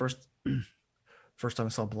 I saw the first time I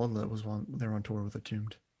saw Bloodlet was when they were on tour with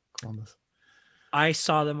Entombed, Columbus. I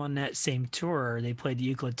saw them on that same tour. They played the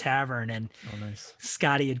Euclid Tavern, and nice.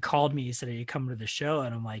 Scotty had called me. He said, "Are you coming to the show?"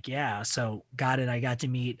 And I'm like, "Yeah." So I got to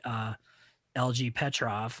meet LG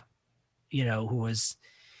Petrov, who was,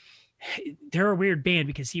 they're a weird band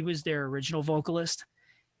because he was their original vocalist.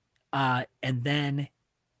 And then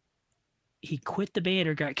he quit the band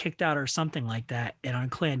or got kicked out or something like that. And on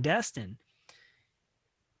Clandestine,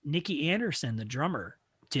 Nikki Anderson, the drummer,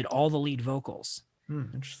 did all the lead vocals.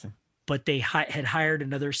 Interesting. But they had hired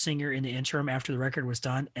another singer in the interim after the record was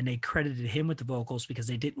done, and they credited him with the vocals because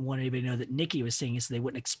they didn't want anybody to know that Nikki was singing, so they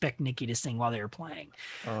wouldn't expect Nikki to sing while they were playing.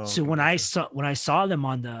 So when I saw them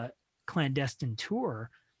on the Clandestine tour,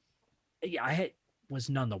 I was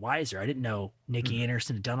none the wiser. I didn't know Nikki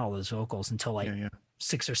Anderson had done all those vocals until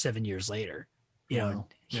 6 or 7 years later.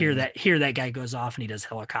 Here that guy goes off and he does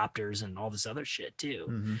Helicopters and all this other shit too.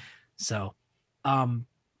 Mm-hmm. So,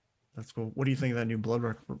 that's cool. What do you think of that new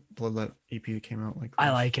Bloodlet EP that came out? I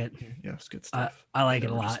like it. Yeah, it's good stuff. I like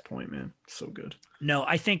it a lot. Point, man, so good. No,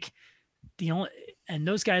 I think and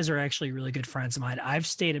those guys are actually really good friends of mine. I've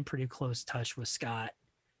stayed in pretty close touch with Scott,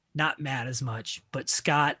 not Matt as much, but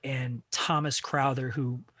Scott and Thomas Crowther,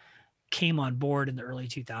 who came on board in the early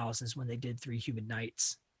 2000s when they did 3 Human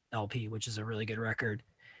Nights LP, which is a really good record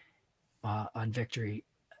on Victory.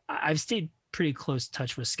 I've stayed pretty close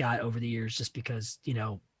touch with Scott over the years just because,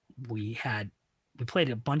 we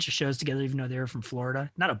played a bunch of shows together, even though they were from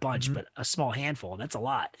Florida. Not a bunch, but a small handful. That's a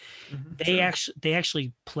lot. Mm-hmm. They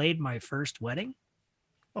actually played my first wedding.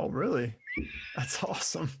 Oh, really? That's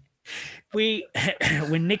awesome.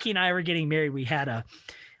 When Nikki and I were getting married, we had a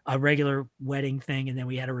regular wedding thing, and then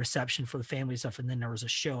we had a reception for the family stuff, and then there was a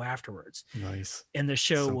show afterwards. Nice. And the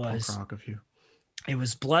show was punk rock of you. It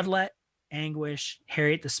was Bloodlet, Anguish,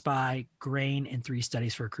 Harriet the Spy, Grain, and 3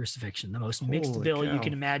 Studies for a Crucifixion. The most mixed bill you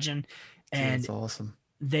can imagine. And that's awesome.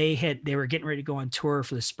 They were getting ready to go on tour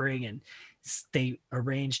for the spring, and they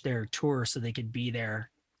arranged their tour so they could be there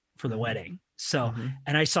for the wedding. So,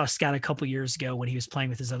 and I saw Scott a couple years ago when he was playing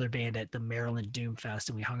with his other band at the Maryland Doom Fest,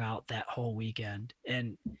 and we hung out that whole weekend.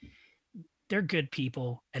 And they're good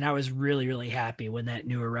people, and I was really, really happy when that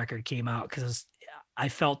newer record came out, because I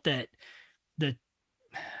felt that the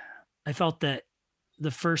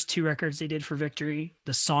first 2 records they did for Victory,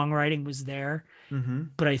 the songwriting was there,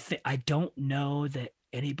 but I don't know that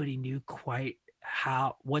anybody knew quite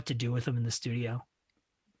what to do with them in the studio.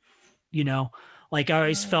 Like I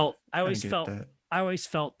always felt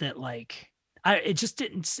that like it just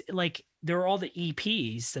didn't, like there were all the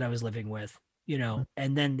EPs that I was living with,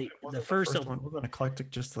 and then the first one was an eclectic,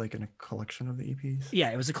 just like in a collection of the EPs.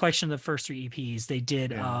 Yeah, it was a collection of the first 3 EPs. They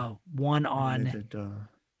did one on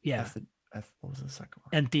what was the second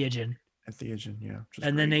one? Entheogen, yeah.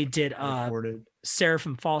 And then they did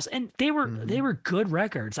Seraphim Falls, and they were good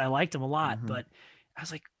records. I liked them a lot, but I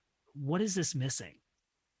was like, what is this missing?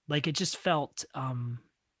 Like it just felt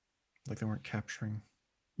like they weren't capturing.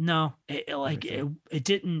 No, it Okay. it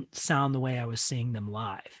didn't sound the way I was seeing them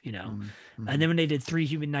live, you know. Mm-hmm. And then when they did 3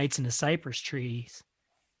 Human Nights in the Cypress Trees,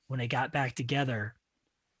 when they got back together,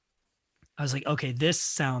 I was like, okay, this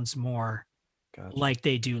sounds more Gotcha. like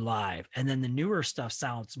they do live. And then the newer stuff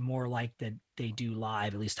sounds more like that they do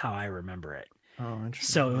live, at least how I remember it. Oh,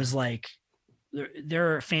 interesting. So it was like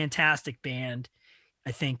they're a fantastic band.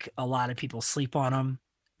 I think a lot of people sleep on them,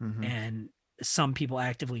 Mm-hmm. and some people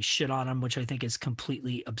actively shit on them, which I think is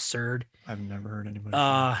completely absurd. I've never heard anybody say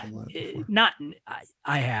that before. Not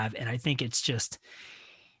I have, and I think it's just,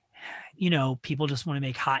 you know, people just want to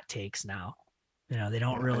make hot takes now. You know, they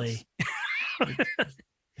don't Yeah, really.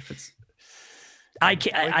 If it's, I if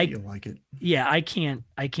you can't. like it, you'll like it. Yeah, I can't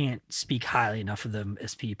speak highly enough of them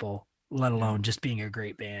as people, let alone just being a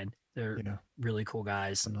great band. They're Yeah, really cool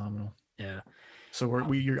guys. phenomenal. Yeah.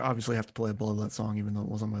 So you obviously have to play a Bloodlet song, even though it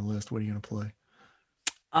was on my list. What are you gonna play?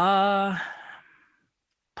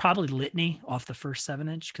 Probably Litany off the first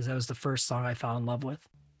 7-inch, because that was the first song I fell in love with.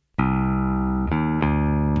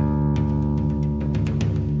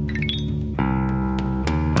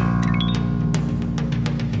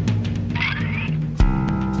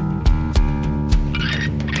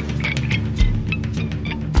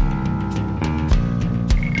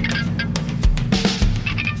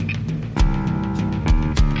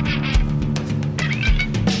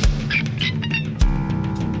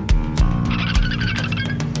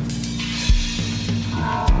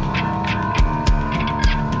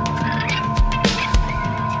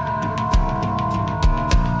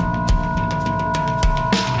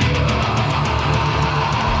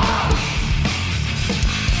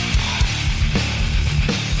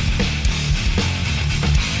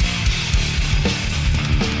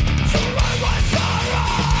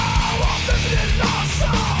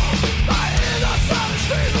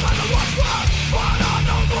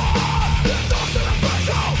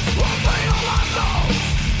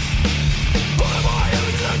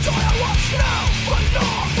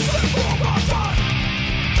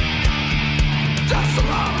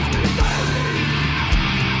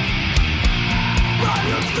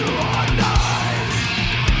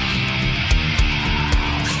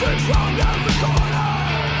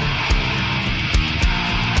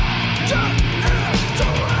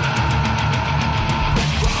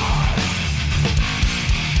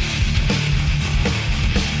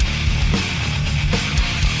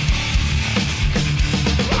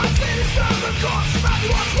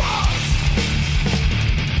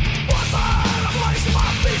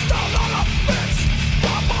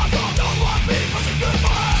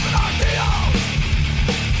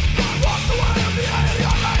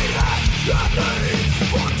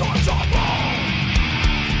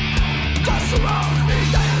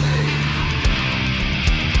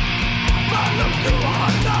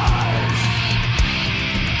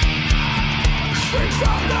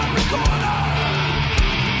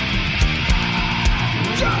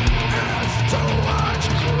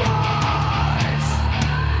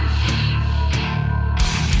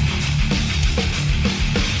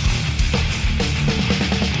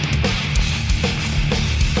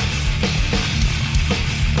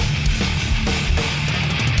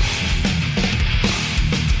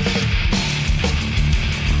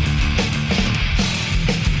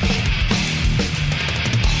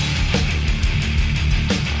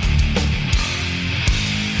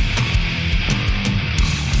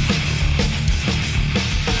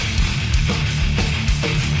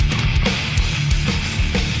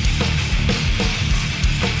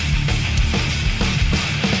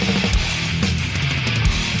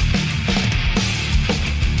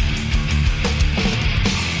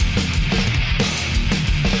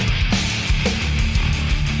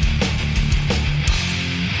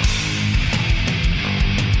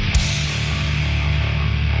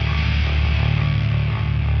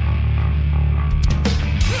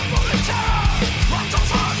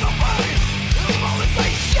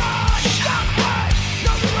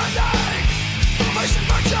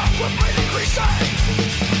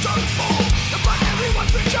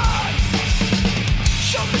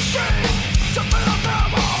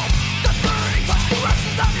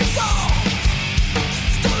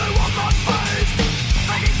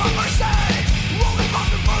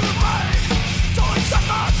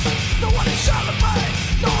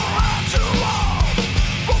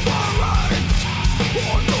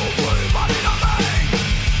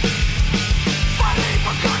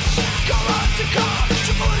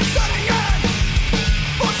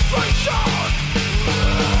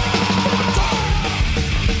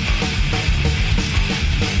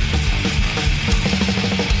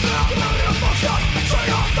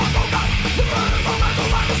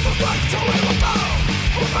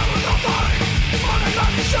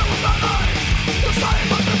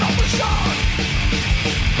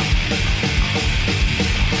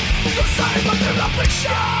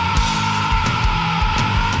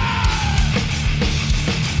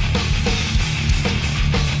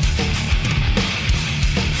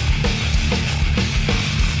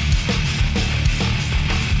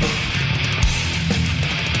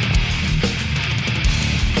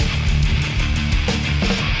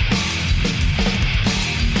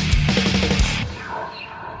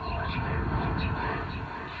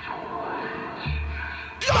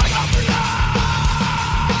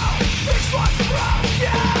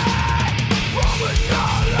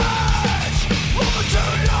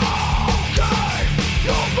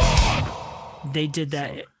 They did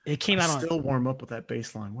that. So It came out on. Still warm up with that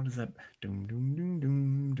bass line. What is that? Doom, doom, doom,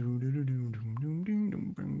 doom, doom, doom, doom, doom, doom,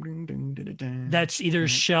 doom, doom, doom, doom, doom. That's either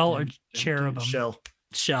Shell or Cherubim. Shell.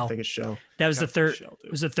 I Shell. think it's Shell. That was the Gotta be third. Shell, dude.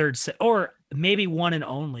 It was the third set, or maybe one and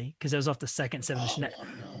only, because that was off the second 7-inch.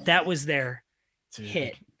 That was their Dude.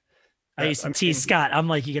 hit. I That- used to I mean, tease Scott. I'm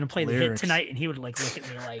like, "You gonna play the hit lyrics. tonight?" And he would like look at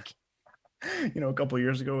me like, You know, a couple of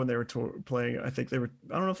years ago when they were playing, I think they were,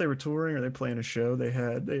 I don't know if they were touring or they playing a show. They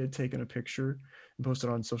had taken a picture and posted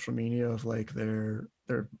on social media of like their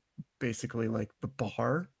basically like the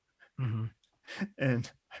bar. Mhm.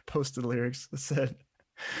 And I posted lyrics that said,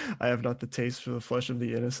 "I have not the taste for the flesh of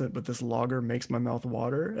the innocent, but this lager makes my mouth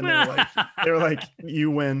water." And they were like, "You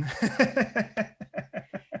win."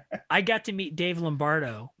 I got to meet Dave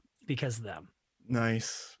Lombardo because of them.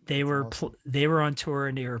 Nice. They That's were awesome. they were on tour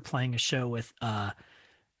and they were playing a show with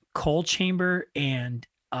Coal Chamber and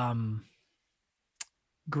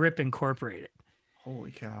Grip Incorporated.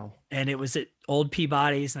 Holy cow. And it was at Old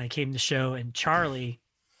Peabody's, and I came to the show, and Charlie,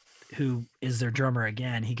 who is their drummer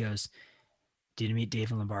again, he goes, "Did you meet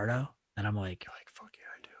Dave Lombardo?" And I'm like, You're like, "Fuck yeah,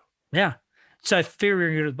 I do." "Yeah." So I figured we were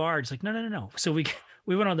gonna go to the bar. It's like, no. So we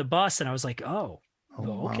went on the bus, and I was like, "Oh,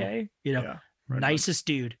 wow. okay." You know, Yeah. Right on. nicest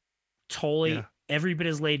dude. Totally Yeah. every bit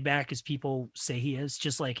as laid back as people say he is.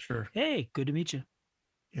 Just like, Sure. "Hey, good to meet you."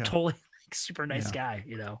 Yeah. Totally like, super nice Yeah. guy,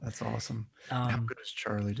 you know. That's awesome. How Um, good is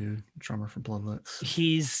Charlie, dude? Drummer for Bloodlets.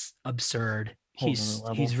 he's absurd. Whole He's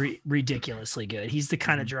nother he's level. ridiculously good. He's the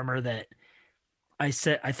kind of Mhm. drummer that I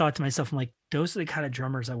thought to myself, I'm like, those are the kind of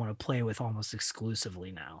drummers I want to play with almost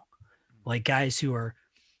exclusively now. Like guys who are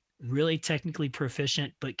really technically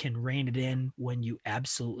proficient but can rein it in when you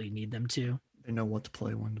absolutely need them to. They know what to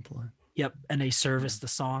play, when to play. Yep, and they service the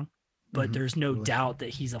song, but Mhm, there's no totally. doubt that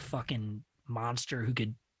he's a fucking monster who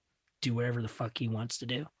could do whatever the fuck he wants to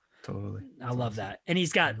do. Totally. I That's love awesome. that. And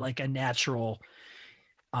he's got like a natural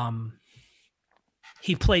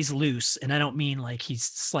he plays loose, and I don't mean like he's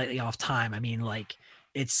slightly off time. I mean like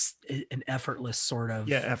it's an effortless sort of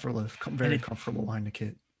Yeah, effortless. Very it comfortable behind the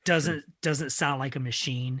kit. doesn't sound like a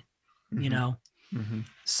machine, you know. Mm-hmm.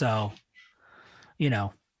 So, you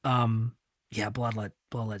know, yeah,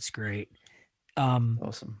 Bloodlet's great.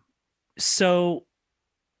 Awesome. So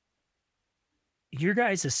your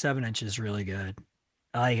guys' 7-inch is really good.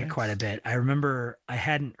 I like it quite a Thanks. bit. I remember I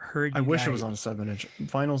hadn't heard. I you wish it guys- was on a 7-inch.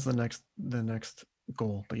 Final's the next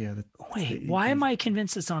goal, but yeah. Wait, why am I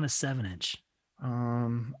convinced it's on a 7-inch?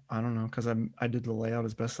 I don't know, because I did the layout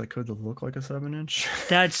as best I could to look like a 7-inch.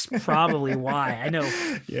 That's probably why. I know.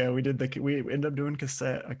 Yeah, we ended up doing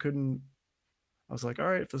cassette. I was like, all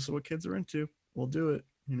right, if this is what kids are into, we'll do it.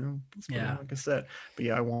 You know, let's put it Yeah. on cassette. But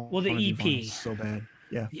yeah, I want. Well, the wanna do vinyl EP. so bad.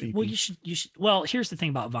 Yeah, the EP. Well, you should. Well, here's the thing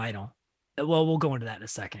about vinyl. Well, we'll go into that in a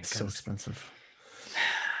second. It's so 'cause- expensive.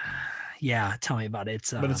 yeah, tell me about it.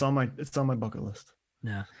 But it's on my bucket list.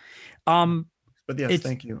 yeah. But yes, It's-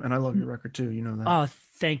 thank you, and I love your record too. You know that. Oh,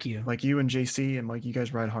 thank you. Like you and JC and Mike, you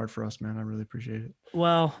guys ride hard for us, man. I really appreciate it.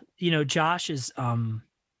 Well, you know, Josh is one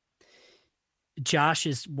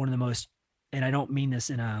of the most, and I don't mean this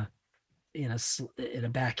in a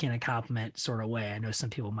backhanded compliment sort of way. I know some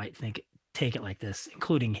people might take it like this,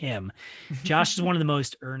 including him. Josh is one of the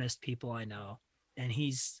most earnest people I know, and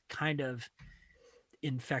he's kind of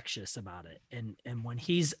infectious about it. And when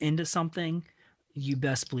he's into something, you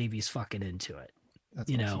best believe he's fucking into it. That's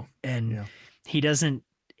You awesome. know, and Yeah. he doesn't.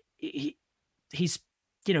 He's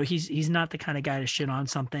you know he's not the kind of guy to shit on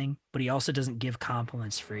something, but he also doesn't give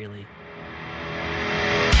compliments freely.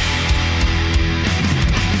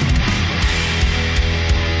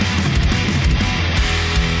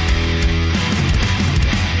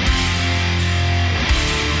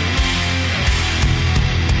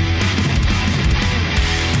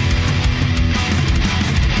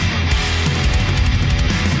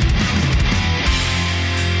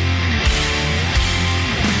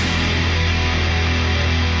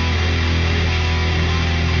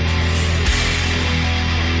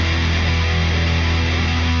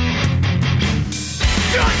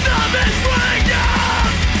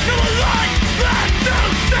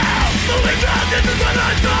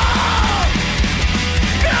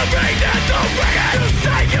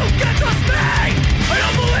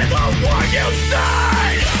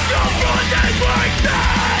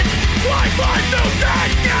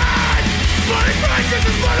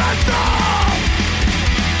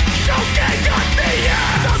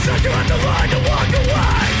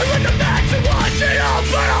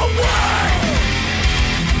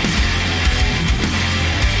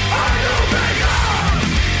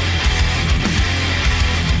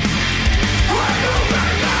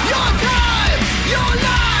 Your time, your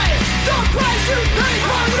life, the price you pay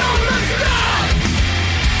for your mistake.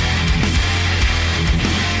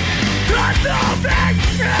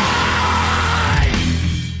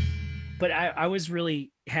 But I was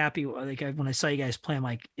really happy like when I saw you guys play. I'm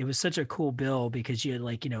like, it was such a cool bill because you had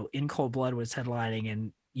like, In Cold Blood was headlining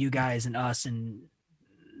and you guys and us and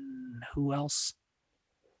who else?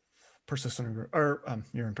 Persistent or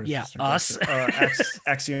you're in Yeah, persistent. us.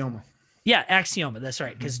 Axioma. Yeah, Axioma. That's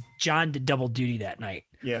right. Because John did double duty that night.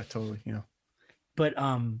 Yeah, totally. But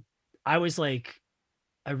I was like,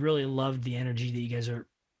 I really loved the energy that you guys are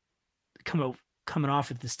coming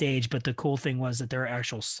off at the stage. But the cool thing was that there are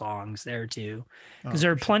actual songs there too, because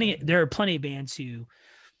there are plenty of bands who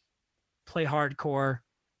play hardcore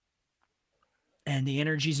and the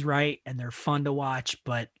energy's right and they're fun to watch,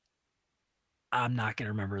 but I'm not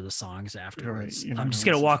gonna remember the songs afterwards. Right. I'm just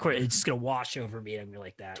gonna walk where it's just gonna wash over me and be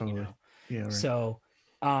like that. Totally. Yeah. Right. So,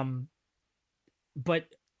 but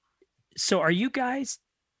so are you guys?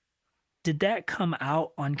 Did that come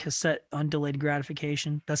out on cassette on Delayed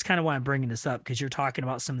Gratification? That's kind of why I'm bringing this up because you're talking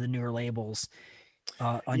about some of the newer labels.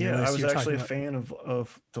 On your list. I was You're actually a talking fan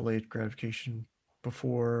of Delayed Gratification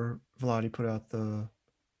before Vladi put out the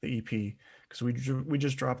EP because we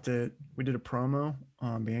just dropped it. We did a promo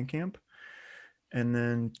on Bandcamp, and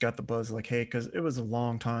then got the buzz like, hey, because it was a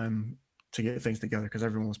long time to get things together because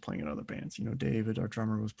everyone was playing in other bands. David, our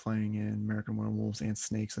drummer, was playing in American Werewolves and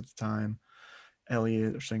Snakes at the time.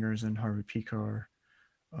 Elliot, our singer's in Harvey Picar.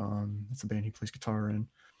 It's a band he plays guitar in.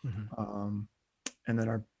 And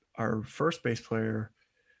then our first bass player,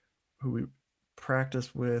 who we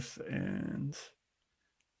practiced with, and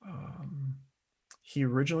he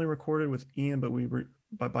originally recorded with Ian,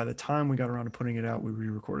 but by the time we got around to putting it out, we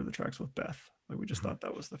re-recorded the tracks with Beth. Like we just thought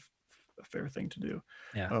that was the fair thing to do.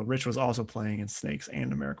 Yeah. Rich was also playing in Snakes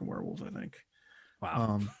and American Werewolves, I think.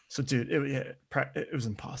 Wow. So dude, it was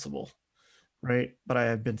impossible, right? But I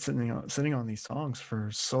had been sitting on these songs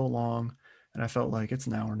for so long, and I felt like it's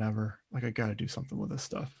now or never. Like I got to do something with this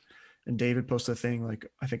stuff. And David posted a thing like,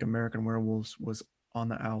 I think American Werewolves was on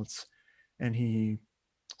the outs, and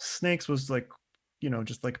Snakes was like,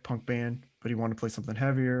 just like a punk band, but he wanted to play something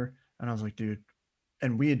heavier. And I was like, dude,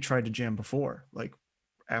 and we had tried to jam before, like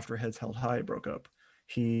after Heads Held High broke up.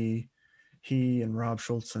 He and Rob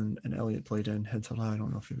Schultz and Elliot played in Heads Held High. I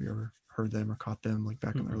don't know if you've ever heard them or caught them, like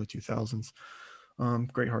back in the early 2000s.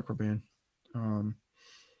 Great hardcore band.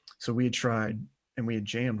 So we had tried, and we had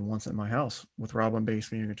jammed once at my house with Rob on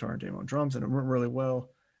bass, me on guitar, and Dave on drums, and it went really well.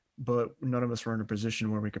 But none of us were in a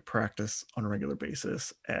position where we could practice on a regular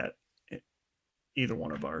basis at either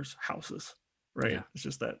one of our houses, right? Yeah. It's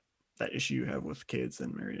just that issue you have with kids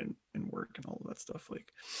and married and work and all of that stuff.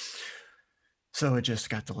 Like, so it just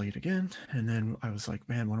got delayed again. And then I was like,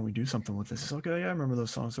 man, why don't we do something with this? It's like, oh yeah, I remember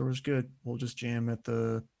those songs. They were good. We'll just jam at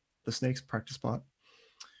the Snakes practice spot.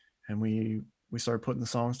 And we started putting the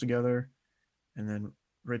songs together. And then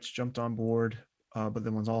Rich jumped on board, but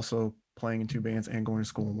then was also playing in two bands and going to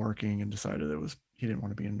school and working, and decided he didn't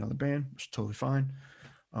want to be in another band, which is totally fine.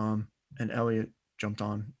 And Elliot jumped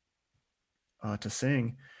on to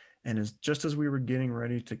sing. And just as we were getting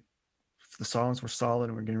ready the songs were solid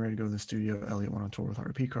and we're getting ready to go to the studio, Elliot went on tour with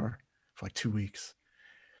Harvey Picar for like 2 weeks.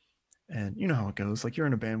 And you know how it goes. Like, you're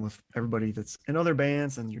in a band with everybody that's in other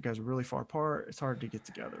bands and you guys are really far apart. It's hard to get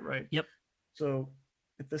together, right? Yep. So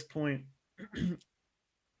at this point,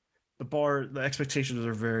 the expectations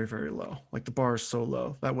are very, very low. Like, the bar is so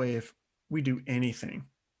low. That way, if we do anything,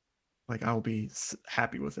 like, I'll be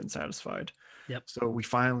happy with it and satisfied. Yep. So we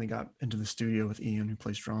finally got into the studio with Ian, who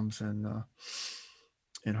plays drums, and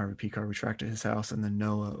Harvey Picar. We tracked at his house, and then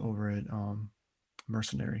Noah over at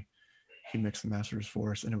Mercenary. He mixed the masters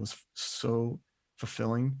for us, and it was so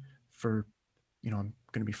fulfilling for, I'm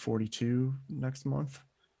going to be 42 next month.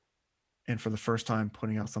 And for the first time,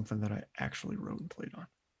 putting out something that I actually wrote and played on.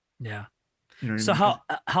 Yeah. You know what So I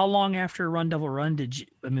mean? how long after Run Devil Run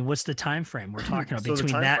what's the time frame we're talking about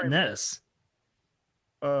between that and this?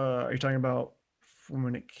 Are you talking about from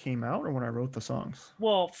when it came out or when I wrote the songs?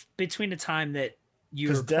 Well, between the time that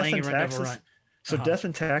you were playing in Run Devil Run. So Death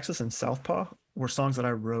and Taxes and Southpaw were songs that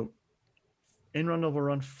I wrote in Run Devil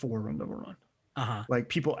Run for Run Devil Run. Like,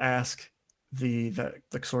 people ask the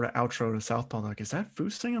sort of outro to Southpaw, like, is that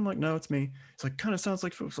Foose singing? I'm like, no, it's me. It's like, kind of sounds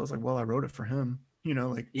like Foose. So I was like, well, I wrote it for him,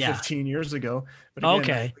 15 years ago. But again,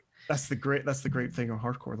 okay, that's the great thing of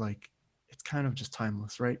hardcore. Like, it's kind of just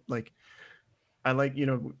timeless, right? Like, I like,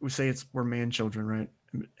 we say we're man children, right?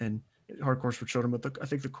 And hardcore's for children. But I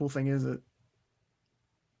think the cool thing is that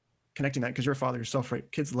connecting that, because you're a father yourself,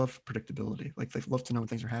 right? Kids love predictability. Like, they love to know when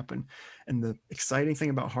things are happening. And the exciting thing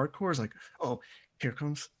about hardcore is like, oh, here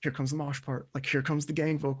comes the mosh part. Like, here comes the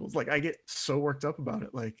gang vocals. Like, I get so worked up about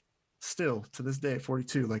it. Like, still to this day,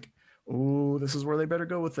 42, like, oh, this is where they better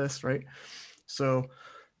go with this, right? So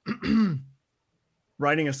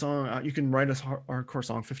writing a song, you can write a hardcore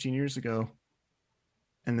song 15 years ago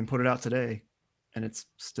and then put it out today, and it's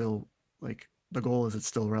still like, the goal is it's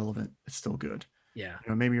still relevant, it's still good. Yeah. You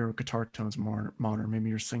know, maybe your guitar tone's more modern, maybe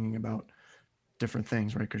you're singing about different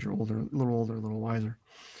things, right? Because you're older, a little wiser.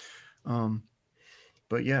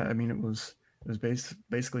 But yeah, I mean, it was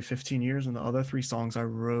basically 15 years, and the other 3 songs I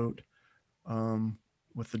wrote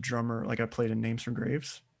with the drummer. Like, I played in Names from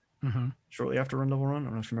Graves shortly after Run Double Run. I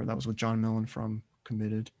don't know if you remember, that was with John Millen from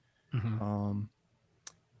Committed. But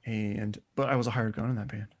I was a hired gun in that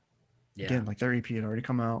band. Yeah. Again, like, their EP had already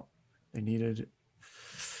come out. They needed, I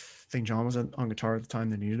think John was on guitar at the time.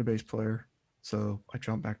 They needed a bass player, so I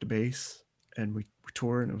jumped back to bass, and we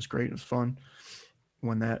toured, and it was great. It was fun.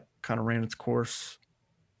 When that kind of ran its course,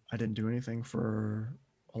 I didn't do anything for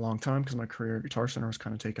a long time because my career at Guitar Center was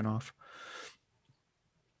kind of taken off.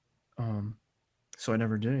 So I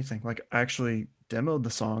never did anything. Like, I actually demoed the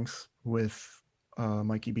songs with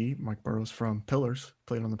Mike Burrows from Pillars,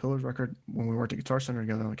 played on the Pillars record when we worked at Guitar Center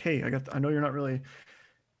together. Like, hey, I know you're not really,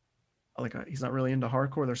 like, he's not really into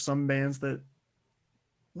hardcore. There's some bands that,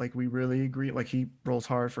 like, we really agree. Like, he rolls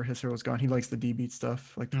hard for His Hero's Gone. He likes the D beat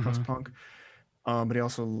stuff, like the crust punk. But he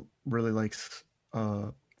also really likes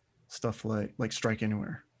stuff like Strike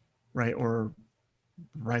Anywhere, right? Or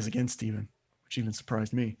Rise Against, even, which even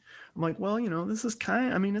surprised me. I'm like, well, this is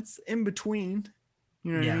I mean, it's in between.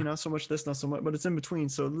 You know what I mean? Not so much this, not so much, but it's in between.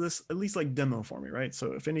 So this, at least, like, demo for me, right?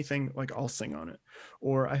 So if anything, like, I'll sing on it.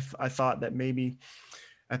 Or I thought that maybe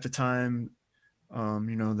at the time,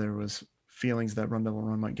 there was feelings that Run Devil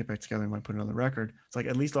Run might get back together and might put it on the record. It's like,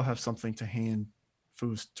 at least I'll have something to hand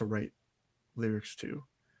Foos to write lyrics to,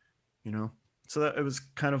 So that it was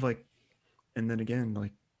kind of like, and then again,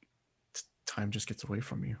 like, time just gets away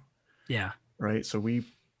from you. Yeah. Right. So we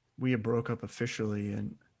had broke up officially,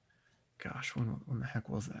 and gosh, when the heck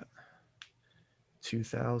was that?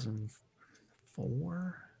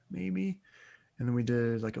 2004, maybe. And then we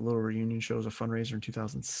did like a little reunion show as a fundraiser in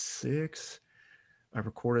 2006. I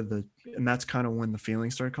recorded and that's kind of when the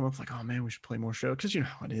feelings started coming up. Like, oh man, we should play more shows. Cause you know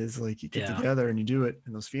how it is, like, you get together and you do it,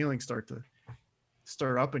 and those feelings start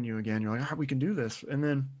up in you again. You're like, we can do this. And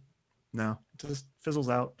then no, it just fizzles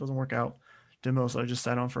out, doesn't work out. Demos I just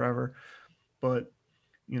sat on forever. But,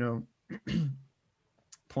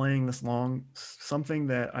 playing this long, something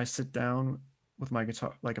that I sit down with my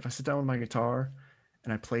guitar, like, if I sit down with my guitar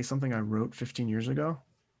and I play something I wrote 15 years ago,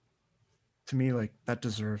 to me, like, that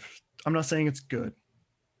deserves, I'm not saying it's good,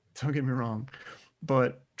 don't get me wrong,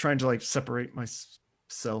 but trying to, like, separate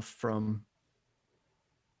myself from,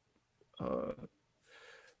 I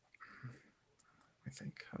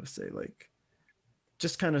think how to say, like,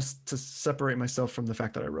 just kind of to separate myself from the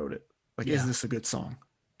fact that I wrote it. Like, is this a good song?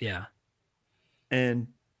 Yeah. And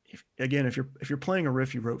if you're playing a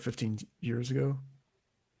riff you wrote 15 years ago,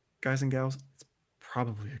 guys and gals, it's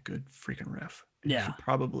probably a good freaking riff. And you should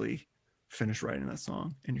probably finish writing that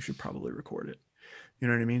song, and you should probably record it. You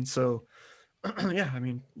know what I mean? So, yeah, I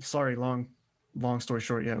mean, sorry, long story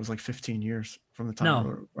short, yeah, it was like 15 years from the time I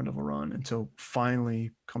wrote Run Devil Run until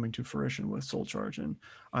finally coming to fruition with Soul Charge. And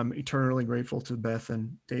I'm eternally grateful to Beth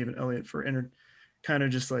and Dave and Elliot for kind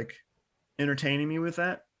of just like entertaining me with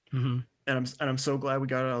that. And I'm so glad we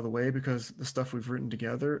got it out of the way, because the stuff we've written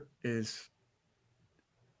together is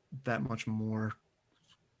that much more,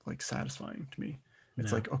 like, satisfying to me.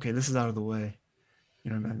 It's like, okay, this is out of the way.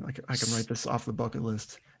 You know what I mean? Like, I can write this off the bucket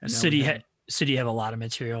list. And so do you have a lot of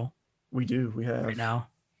material? We do. We have right now.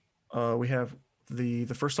 We have the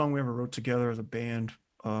first song we ever wrote together as a band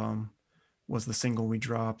was the single we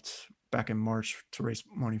dropped back in March to raise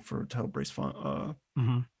money to help raise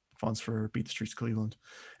funds for Beat the Streets Cleveland,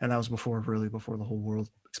 and that was before the whole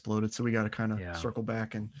world exploded. So we got to kind of circle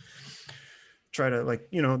back and try to, like,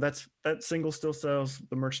 that single still sells,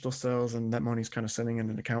 the merch still sells, and that money's kind of sitting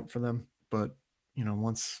in an account for them. But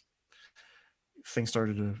once things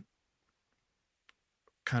started to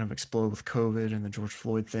kind of explode with COVID and the George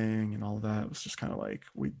Floyd thing and all of that, it was just kind of like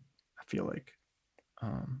I feel like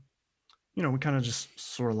we kind of just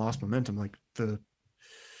sort of lost momentum. Like the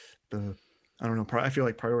I don't know, I feel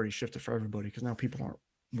like priorities shifted for everybody, because now people aren't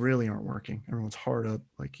working. Everyone's hard up.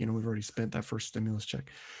 Like, we've already spent that first stimulus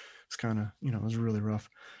check. It's kind of, it was really rough.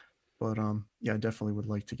 But yeah, I definitely would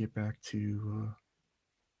like to get back to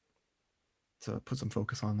put some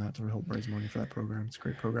focus on that to help raise money for that program. It's a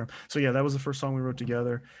great program. So yeah, that was the first song we wrote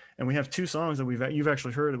together, and we have 2 songs that you've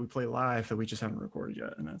actually heard that we play live that we just haven't recorded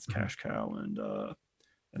yet, and that's Cash Cow and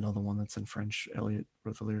another one that's in French. Elliot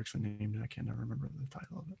wrote the lyrics and named it. I can't ever remember the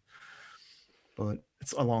title of it, but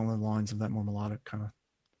it's along the lines of that more melodic kind of,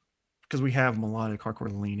 because we have melodic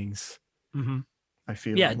hardcore leanings Mm-hmm. I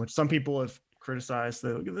feel, Yeah. which some people have criticized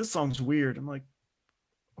that this song's weird. I'm like,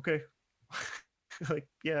 okay, like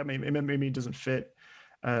yeah, maybe it doesn't fit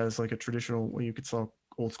as like a traditional, well, you could sell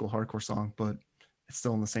old school hardcore song, but it's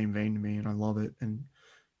still in the same vein to me, and I love it. And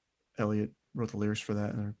Elliot wrote the lyrics for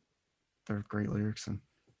that, and they're great lyrics, and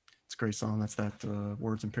it's a great song. That's that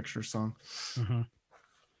Words and Pictures song. Mm-hmm.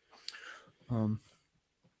 Um,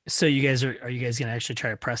 So you guys are you guys gonna actually try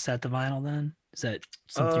to press that to vinyl then? Is that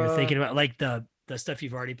something you're thinking about, like the stuff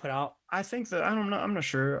you've already put out? I think that I'm not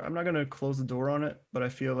sure. I'm not gonna close the door on it, but I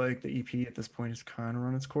feel like the EP at this point has kind of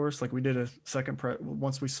run its course. Like we did a second press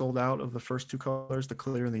once we sold out of the first two colors, the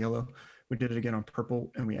clear and the yellow. We did it again on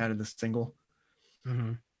purple, and we added the single,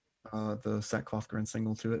 Mm-hmm. the sackcloth grin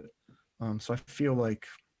single to it. So I feel like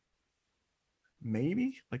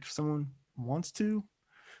maybe like if someone wants to,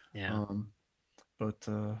 Yeah. but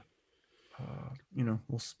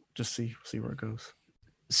we'll just see where it goes.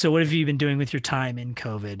 So what have you been doing with your time in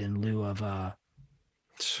COVID in lieu of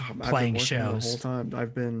playing shows? The whole time.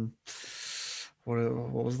 I've been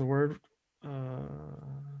what was the word?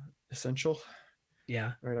 Essential.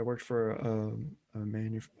 Yeah. Right. I worked for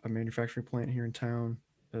a manufacturing plant here in town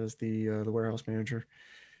as the warehouse manager,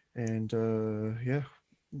 and yeah,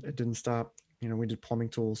 it didn't stop. We did plumbing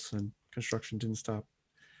tools, and construction didn't stop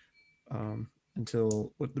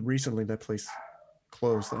until recently that place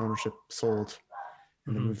closed. The ownership sold,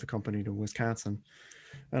 and they moved the company to Wisconsin,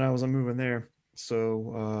 and I wasn't moving there,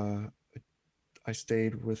 so I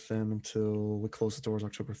stayed with them until we closed the doors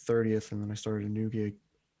October 30th, and then I started a new gig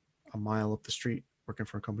a mile up the street working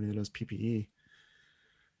for a company that does PPE.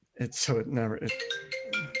 Sorry,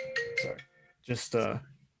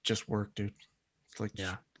 just work, dude. It's like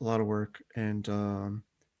a lot of work, and trying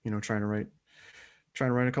to write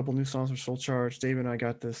a couple new songs for Soul Charge. Dave and I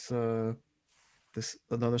got this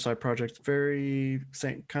another side project, very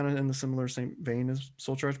same kind of in the similar same vein as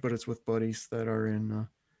Soul Charge, but it's with buddies that are in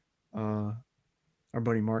our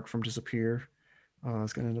buddy Mark from Disappear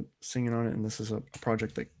is going to end up singing on it, and this is a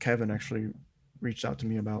project that Kevin actually reached out to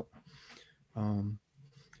me about.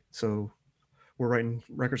 So we're writing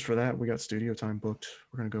records for that. We got studio time booked.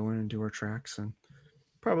 We're going to go in and do our tracks and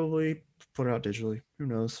probably put it out digitally. Who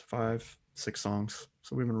knows, 5-6 songs.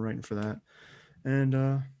 So we've been writing for that, and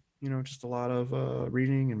just a lot of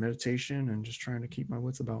reading and meditation and just trying to keep my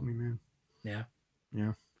wits about me, man. Yeah.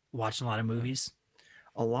 Watching a lot of movies.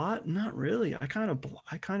 A lot, not really. I kind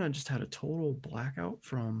of just had a total blackout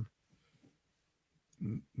from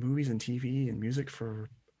movies and TV and music for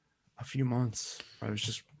a few months. I was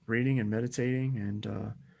just reading and meditating, and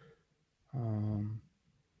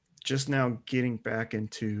just now getting back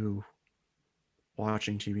into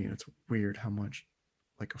watching TV. And it's weird how much,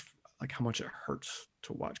 like how much it hurts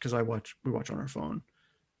to watch, because we watch on our phone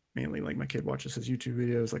mainly. Like my kid watches his YouTube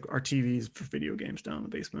videos. Like our TV's for video games down in the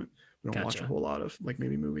basement. We don't watch a whole lot of like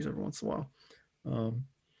maybe movies every once in a while.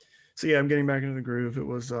 So yeah, I'm getting back into the groove. It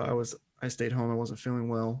was I stayed home. I wasn't feeling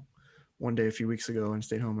well one day a few weeks ago, and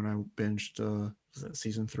stayed home and I binged was that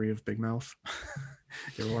season 3 of Big Mouth?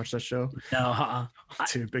 You ever watch that show? No,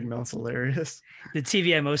 Dude, Big Mouth's hilarious. The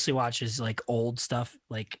TV I mostly watch is like old stuff.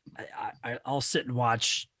 Like I'll sit and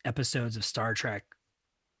watch episodes of Star Trek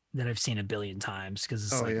that I've seen a billion times,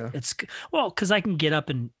 because it's because I can get up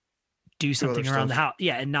and do something around the house,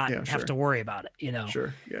 and not have to worry about it.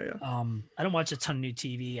 Sure, yeah. I don't watch a ton of new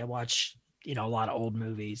TV. I watch a lot of old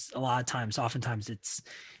movies. Oftentimes it's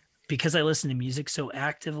because I listen to music so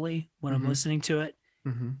actively when I'm listening to it.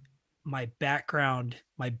 My background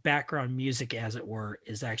music, as it were,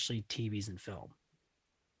 is actually TVs and film.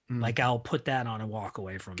 Like I'll put that on and walk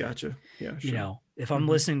away from it. Gotcha. Yeah. Sure. If I'm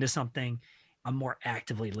listening to something, I'm more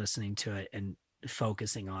actively listening to it and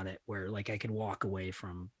focusing on it, where like I can walk away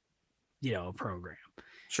from, a program.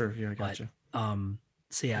 Sure. Yeah. I gotcha.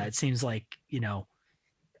 So yeah, it seems like,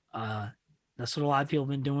 that's what a lot of people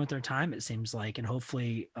have been doing with their time, it seems like. And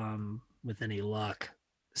hopefully, with any luck,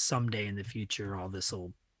 someday in the future, all this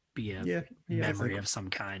will be a memory of some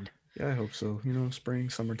kind. Yeah, I hope so.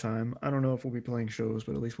 Spring, summertime. I don't know if we'll be playing shows,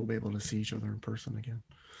 but at least we'll be able to see each other in person again.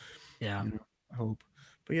 Yeah. I hope.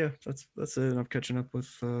 But yeah, that's it. I'm catching up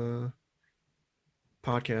with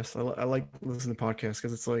podcasts. I like listening to podcasts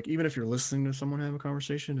because it's like, even if you're listening to someone have a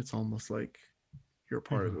conversation, it's almost like you're a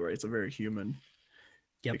part of it, right? It's a very human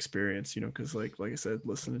experience, because like I said,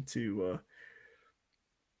 listening to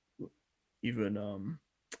even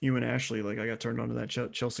you and Ashley, like I got turned on to that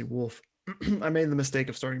Chelsea Wolf. I made the mistake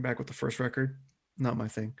of starting back with the first record. Not my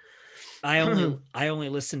thing. I only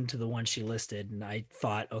listened to the one she listed, and I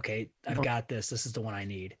thought, okay, I've got this. This is the one I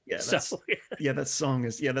need. Yeah, that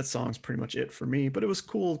song's pretty much it for me. But it was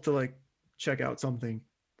cool to like check out something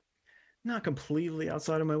not completely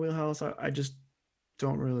outside of my wheelhouse. I just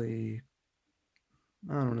don't really,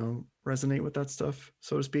 I don't know, resonate with that stuff,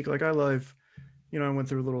 so to speak. Like I love, I went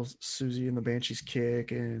through a little Susie and the Banshees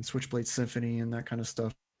Kick and Switchblade Symphony and that kind of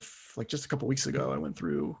stuff. Like just a couple weeks ago, I went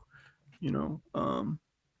through,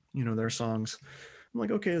 their songs. I'm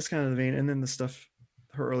like, okay, that's kind of the vein. And then the stuff,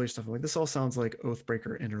 her early stuff, I'm like, this all sounds like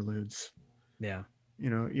Oathbreaker interludes. Yeah.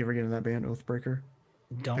 You ever get into that band, Oathbreaker?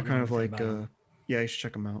 Don't They're know kind of anything like, about 'em. yeah, you should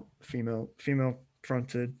check them out. Female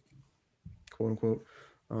fronted, quote unquote.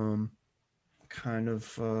 Kind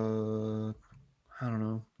of, I don't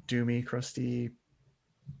know, doomy, crusty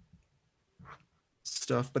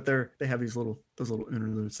stuff, but they have those little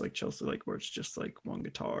interludes like Chelsea, like where it's just like one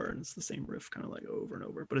guitar and it's the same riff kind of like over and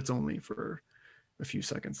over, but it's only for a few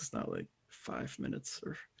seconds. It's not like 5 minutes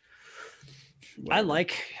or whatever.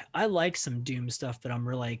 I like some doom stuff, but I'm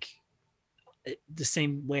really like the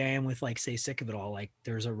same way I am with like say Sick of It All. Like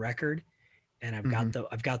there's a record and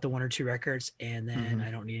I've got the 1 or 2 records and then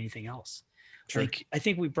I don't need anything else. Sure. Like I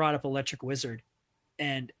think we brought up Electric Wizard,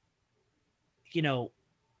 and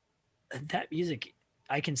that music,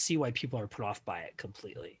 I can see why people are put off by it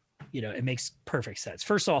completely. It makes perfect sense.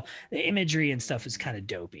 First of all, the imagery and stuff is kind of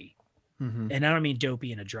dopey. And I don't mean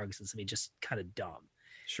dopey in a drug sense. I mean just kind of dumb.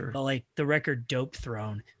 Sure. But like the record Dope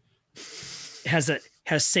Throne has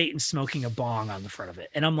Satan smoking a bong on the front of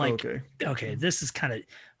it. And I'm like, okay, this is kind of,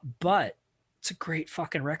 but it's a great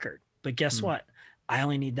fucking record. But guess what? I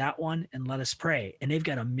only need that one and Let Us Pray. And they've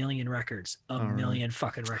got a million records, million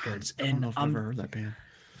fucking records. I don't know if I've ever heard that band.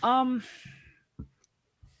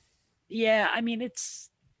 Yeah, I mean it's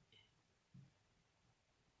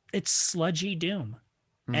sludgy doom.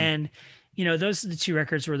 And those are the 2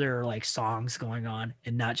 records where there are like songs going on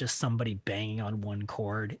and not just somebody banging on one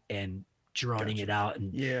chord and droning it out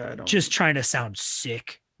and just trying to sound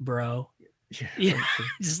sick, bro. Yeah.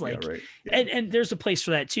 Just like, right. And there's a place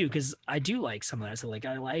for that too, because I do like some of that. So like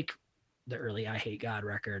I like the early I Hate God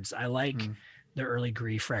records. I like the early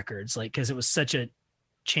Grief records, like because it was such a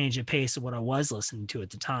change of pace of what I was listening to at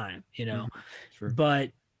the time, Sure.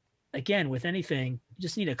 But again, with anything, you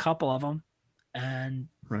just need a couple of them and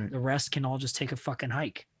the rest can all just take a fucking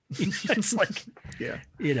hike. It's like,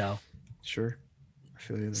 Sure. I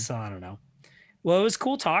feel you there. So I don't know. Well, it was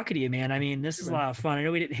cool talking to you, man. I mean, this is a lot of fun. I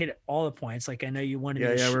know we didn't hit all the points. Like I know you wanted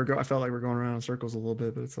to. I felt like we're going around in circles a little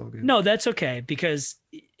bit, but it's all good. No, that's okay because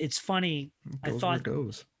it's funny. It goes where it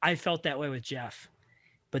goes. I felt that way with Jeff,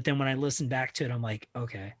 but then when I listened back to it, I'm like,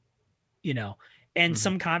 okay, and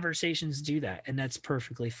some conversations do that, and that's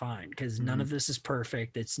perfectly fine because none of this is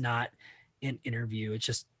perfect. It's not an interview. It's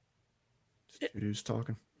just dudes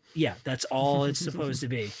talking. Yeah, that's all it's supposed to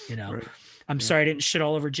be. Right. I'm sorry I didn't shit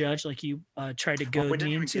all over Judge like you tried to goad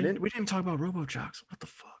me into. We didn't talk about RoboJocks. What the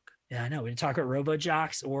fuck? Yeah, I know. We didn't talk about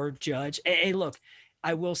RoboJocks or Judge. Hey, look,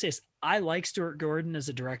 I will say this. I like Stuart Gordon as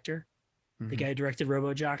a director. The guy who directed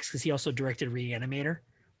RoboJocks, because he also directed Reanimator.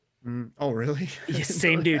 Oh, really? Yeah,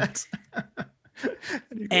 same dude.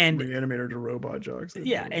 And Reanimator to RoboJocks.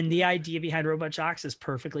 Yeah, and the idea behind RoboJocks is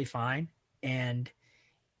perfectly fine. And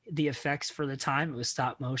the effects for the time, it was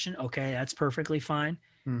stop motion. Okay, that's perfectly fine.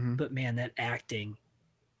 But man, that acting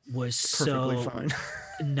was perfectly so fine.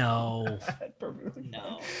 No. Perfectly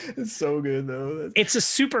No. fine. It's so good though. It's a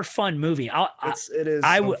super fun movie. It is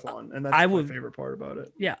fun, and that's my favorite part about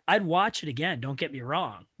it. Yeah, I'd watch it again. Don't get me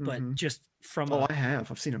wrong, but just from I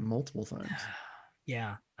have. I've seen it multiple times.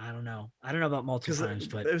 Yeah, I don't know about multiple times,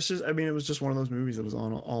 but it was just. I mean, it was just one of those movies that was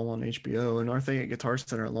all on HBO. And our thing at Guitar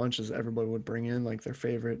Center at lunch is everybody would bring in like their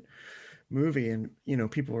favorite movie, and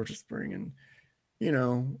people were just bringing,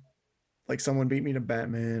 like Someone Beat Me to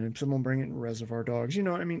Batman, and someone bringing Reservoir Dogs.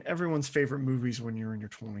 I mean, everyone's favorite movies when you're in your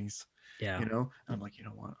 20s. Yeah. And I'm like, you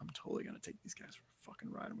know what? I'm totally gonna take these guys for a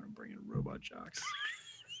fucking ride. I'm gonna bring in RoboJocks.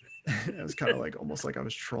 It was kind of like almost like I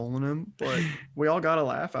was trolling him, but we all got a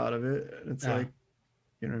laugh out of it. And it's like,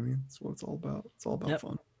 you know what I mean? That's what it's all about. It's all about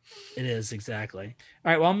fun. It is, exactly.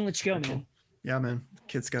 All right, well, I'm gonna let you go, man. Cool. Yeah, man.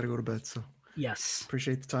 Kids got to go to bed, so yes.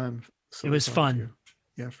 Appreciate the time. It was fun.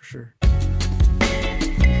 Yeah, for sure.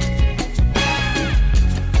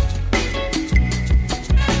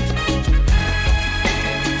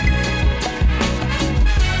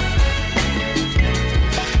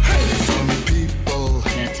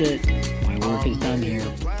 That's it. My work is done here.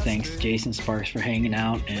 Thanks to Jason Sparks for hanging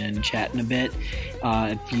out and chatting a bit.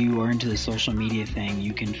 If you are into the social media thing,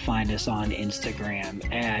 you can find us on Instagram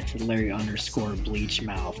at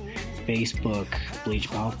Larry_Bleachmouth, Facebook,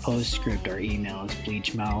 Bleachmouth Postscript. Our email is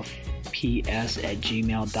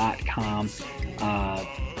bleachmouthps@gmail.com.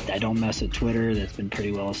 I don't mess with Twitter. That's been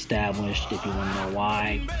pretty well established. If you want to know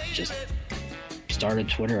why, just start a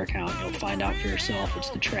Twitter account. You'll find out for yourself.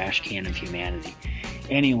 It's the trash can of humanity.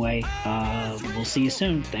 Anyway, we'll see you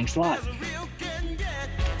soon. Thanks a lot.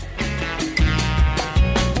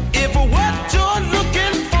 If a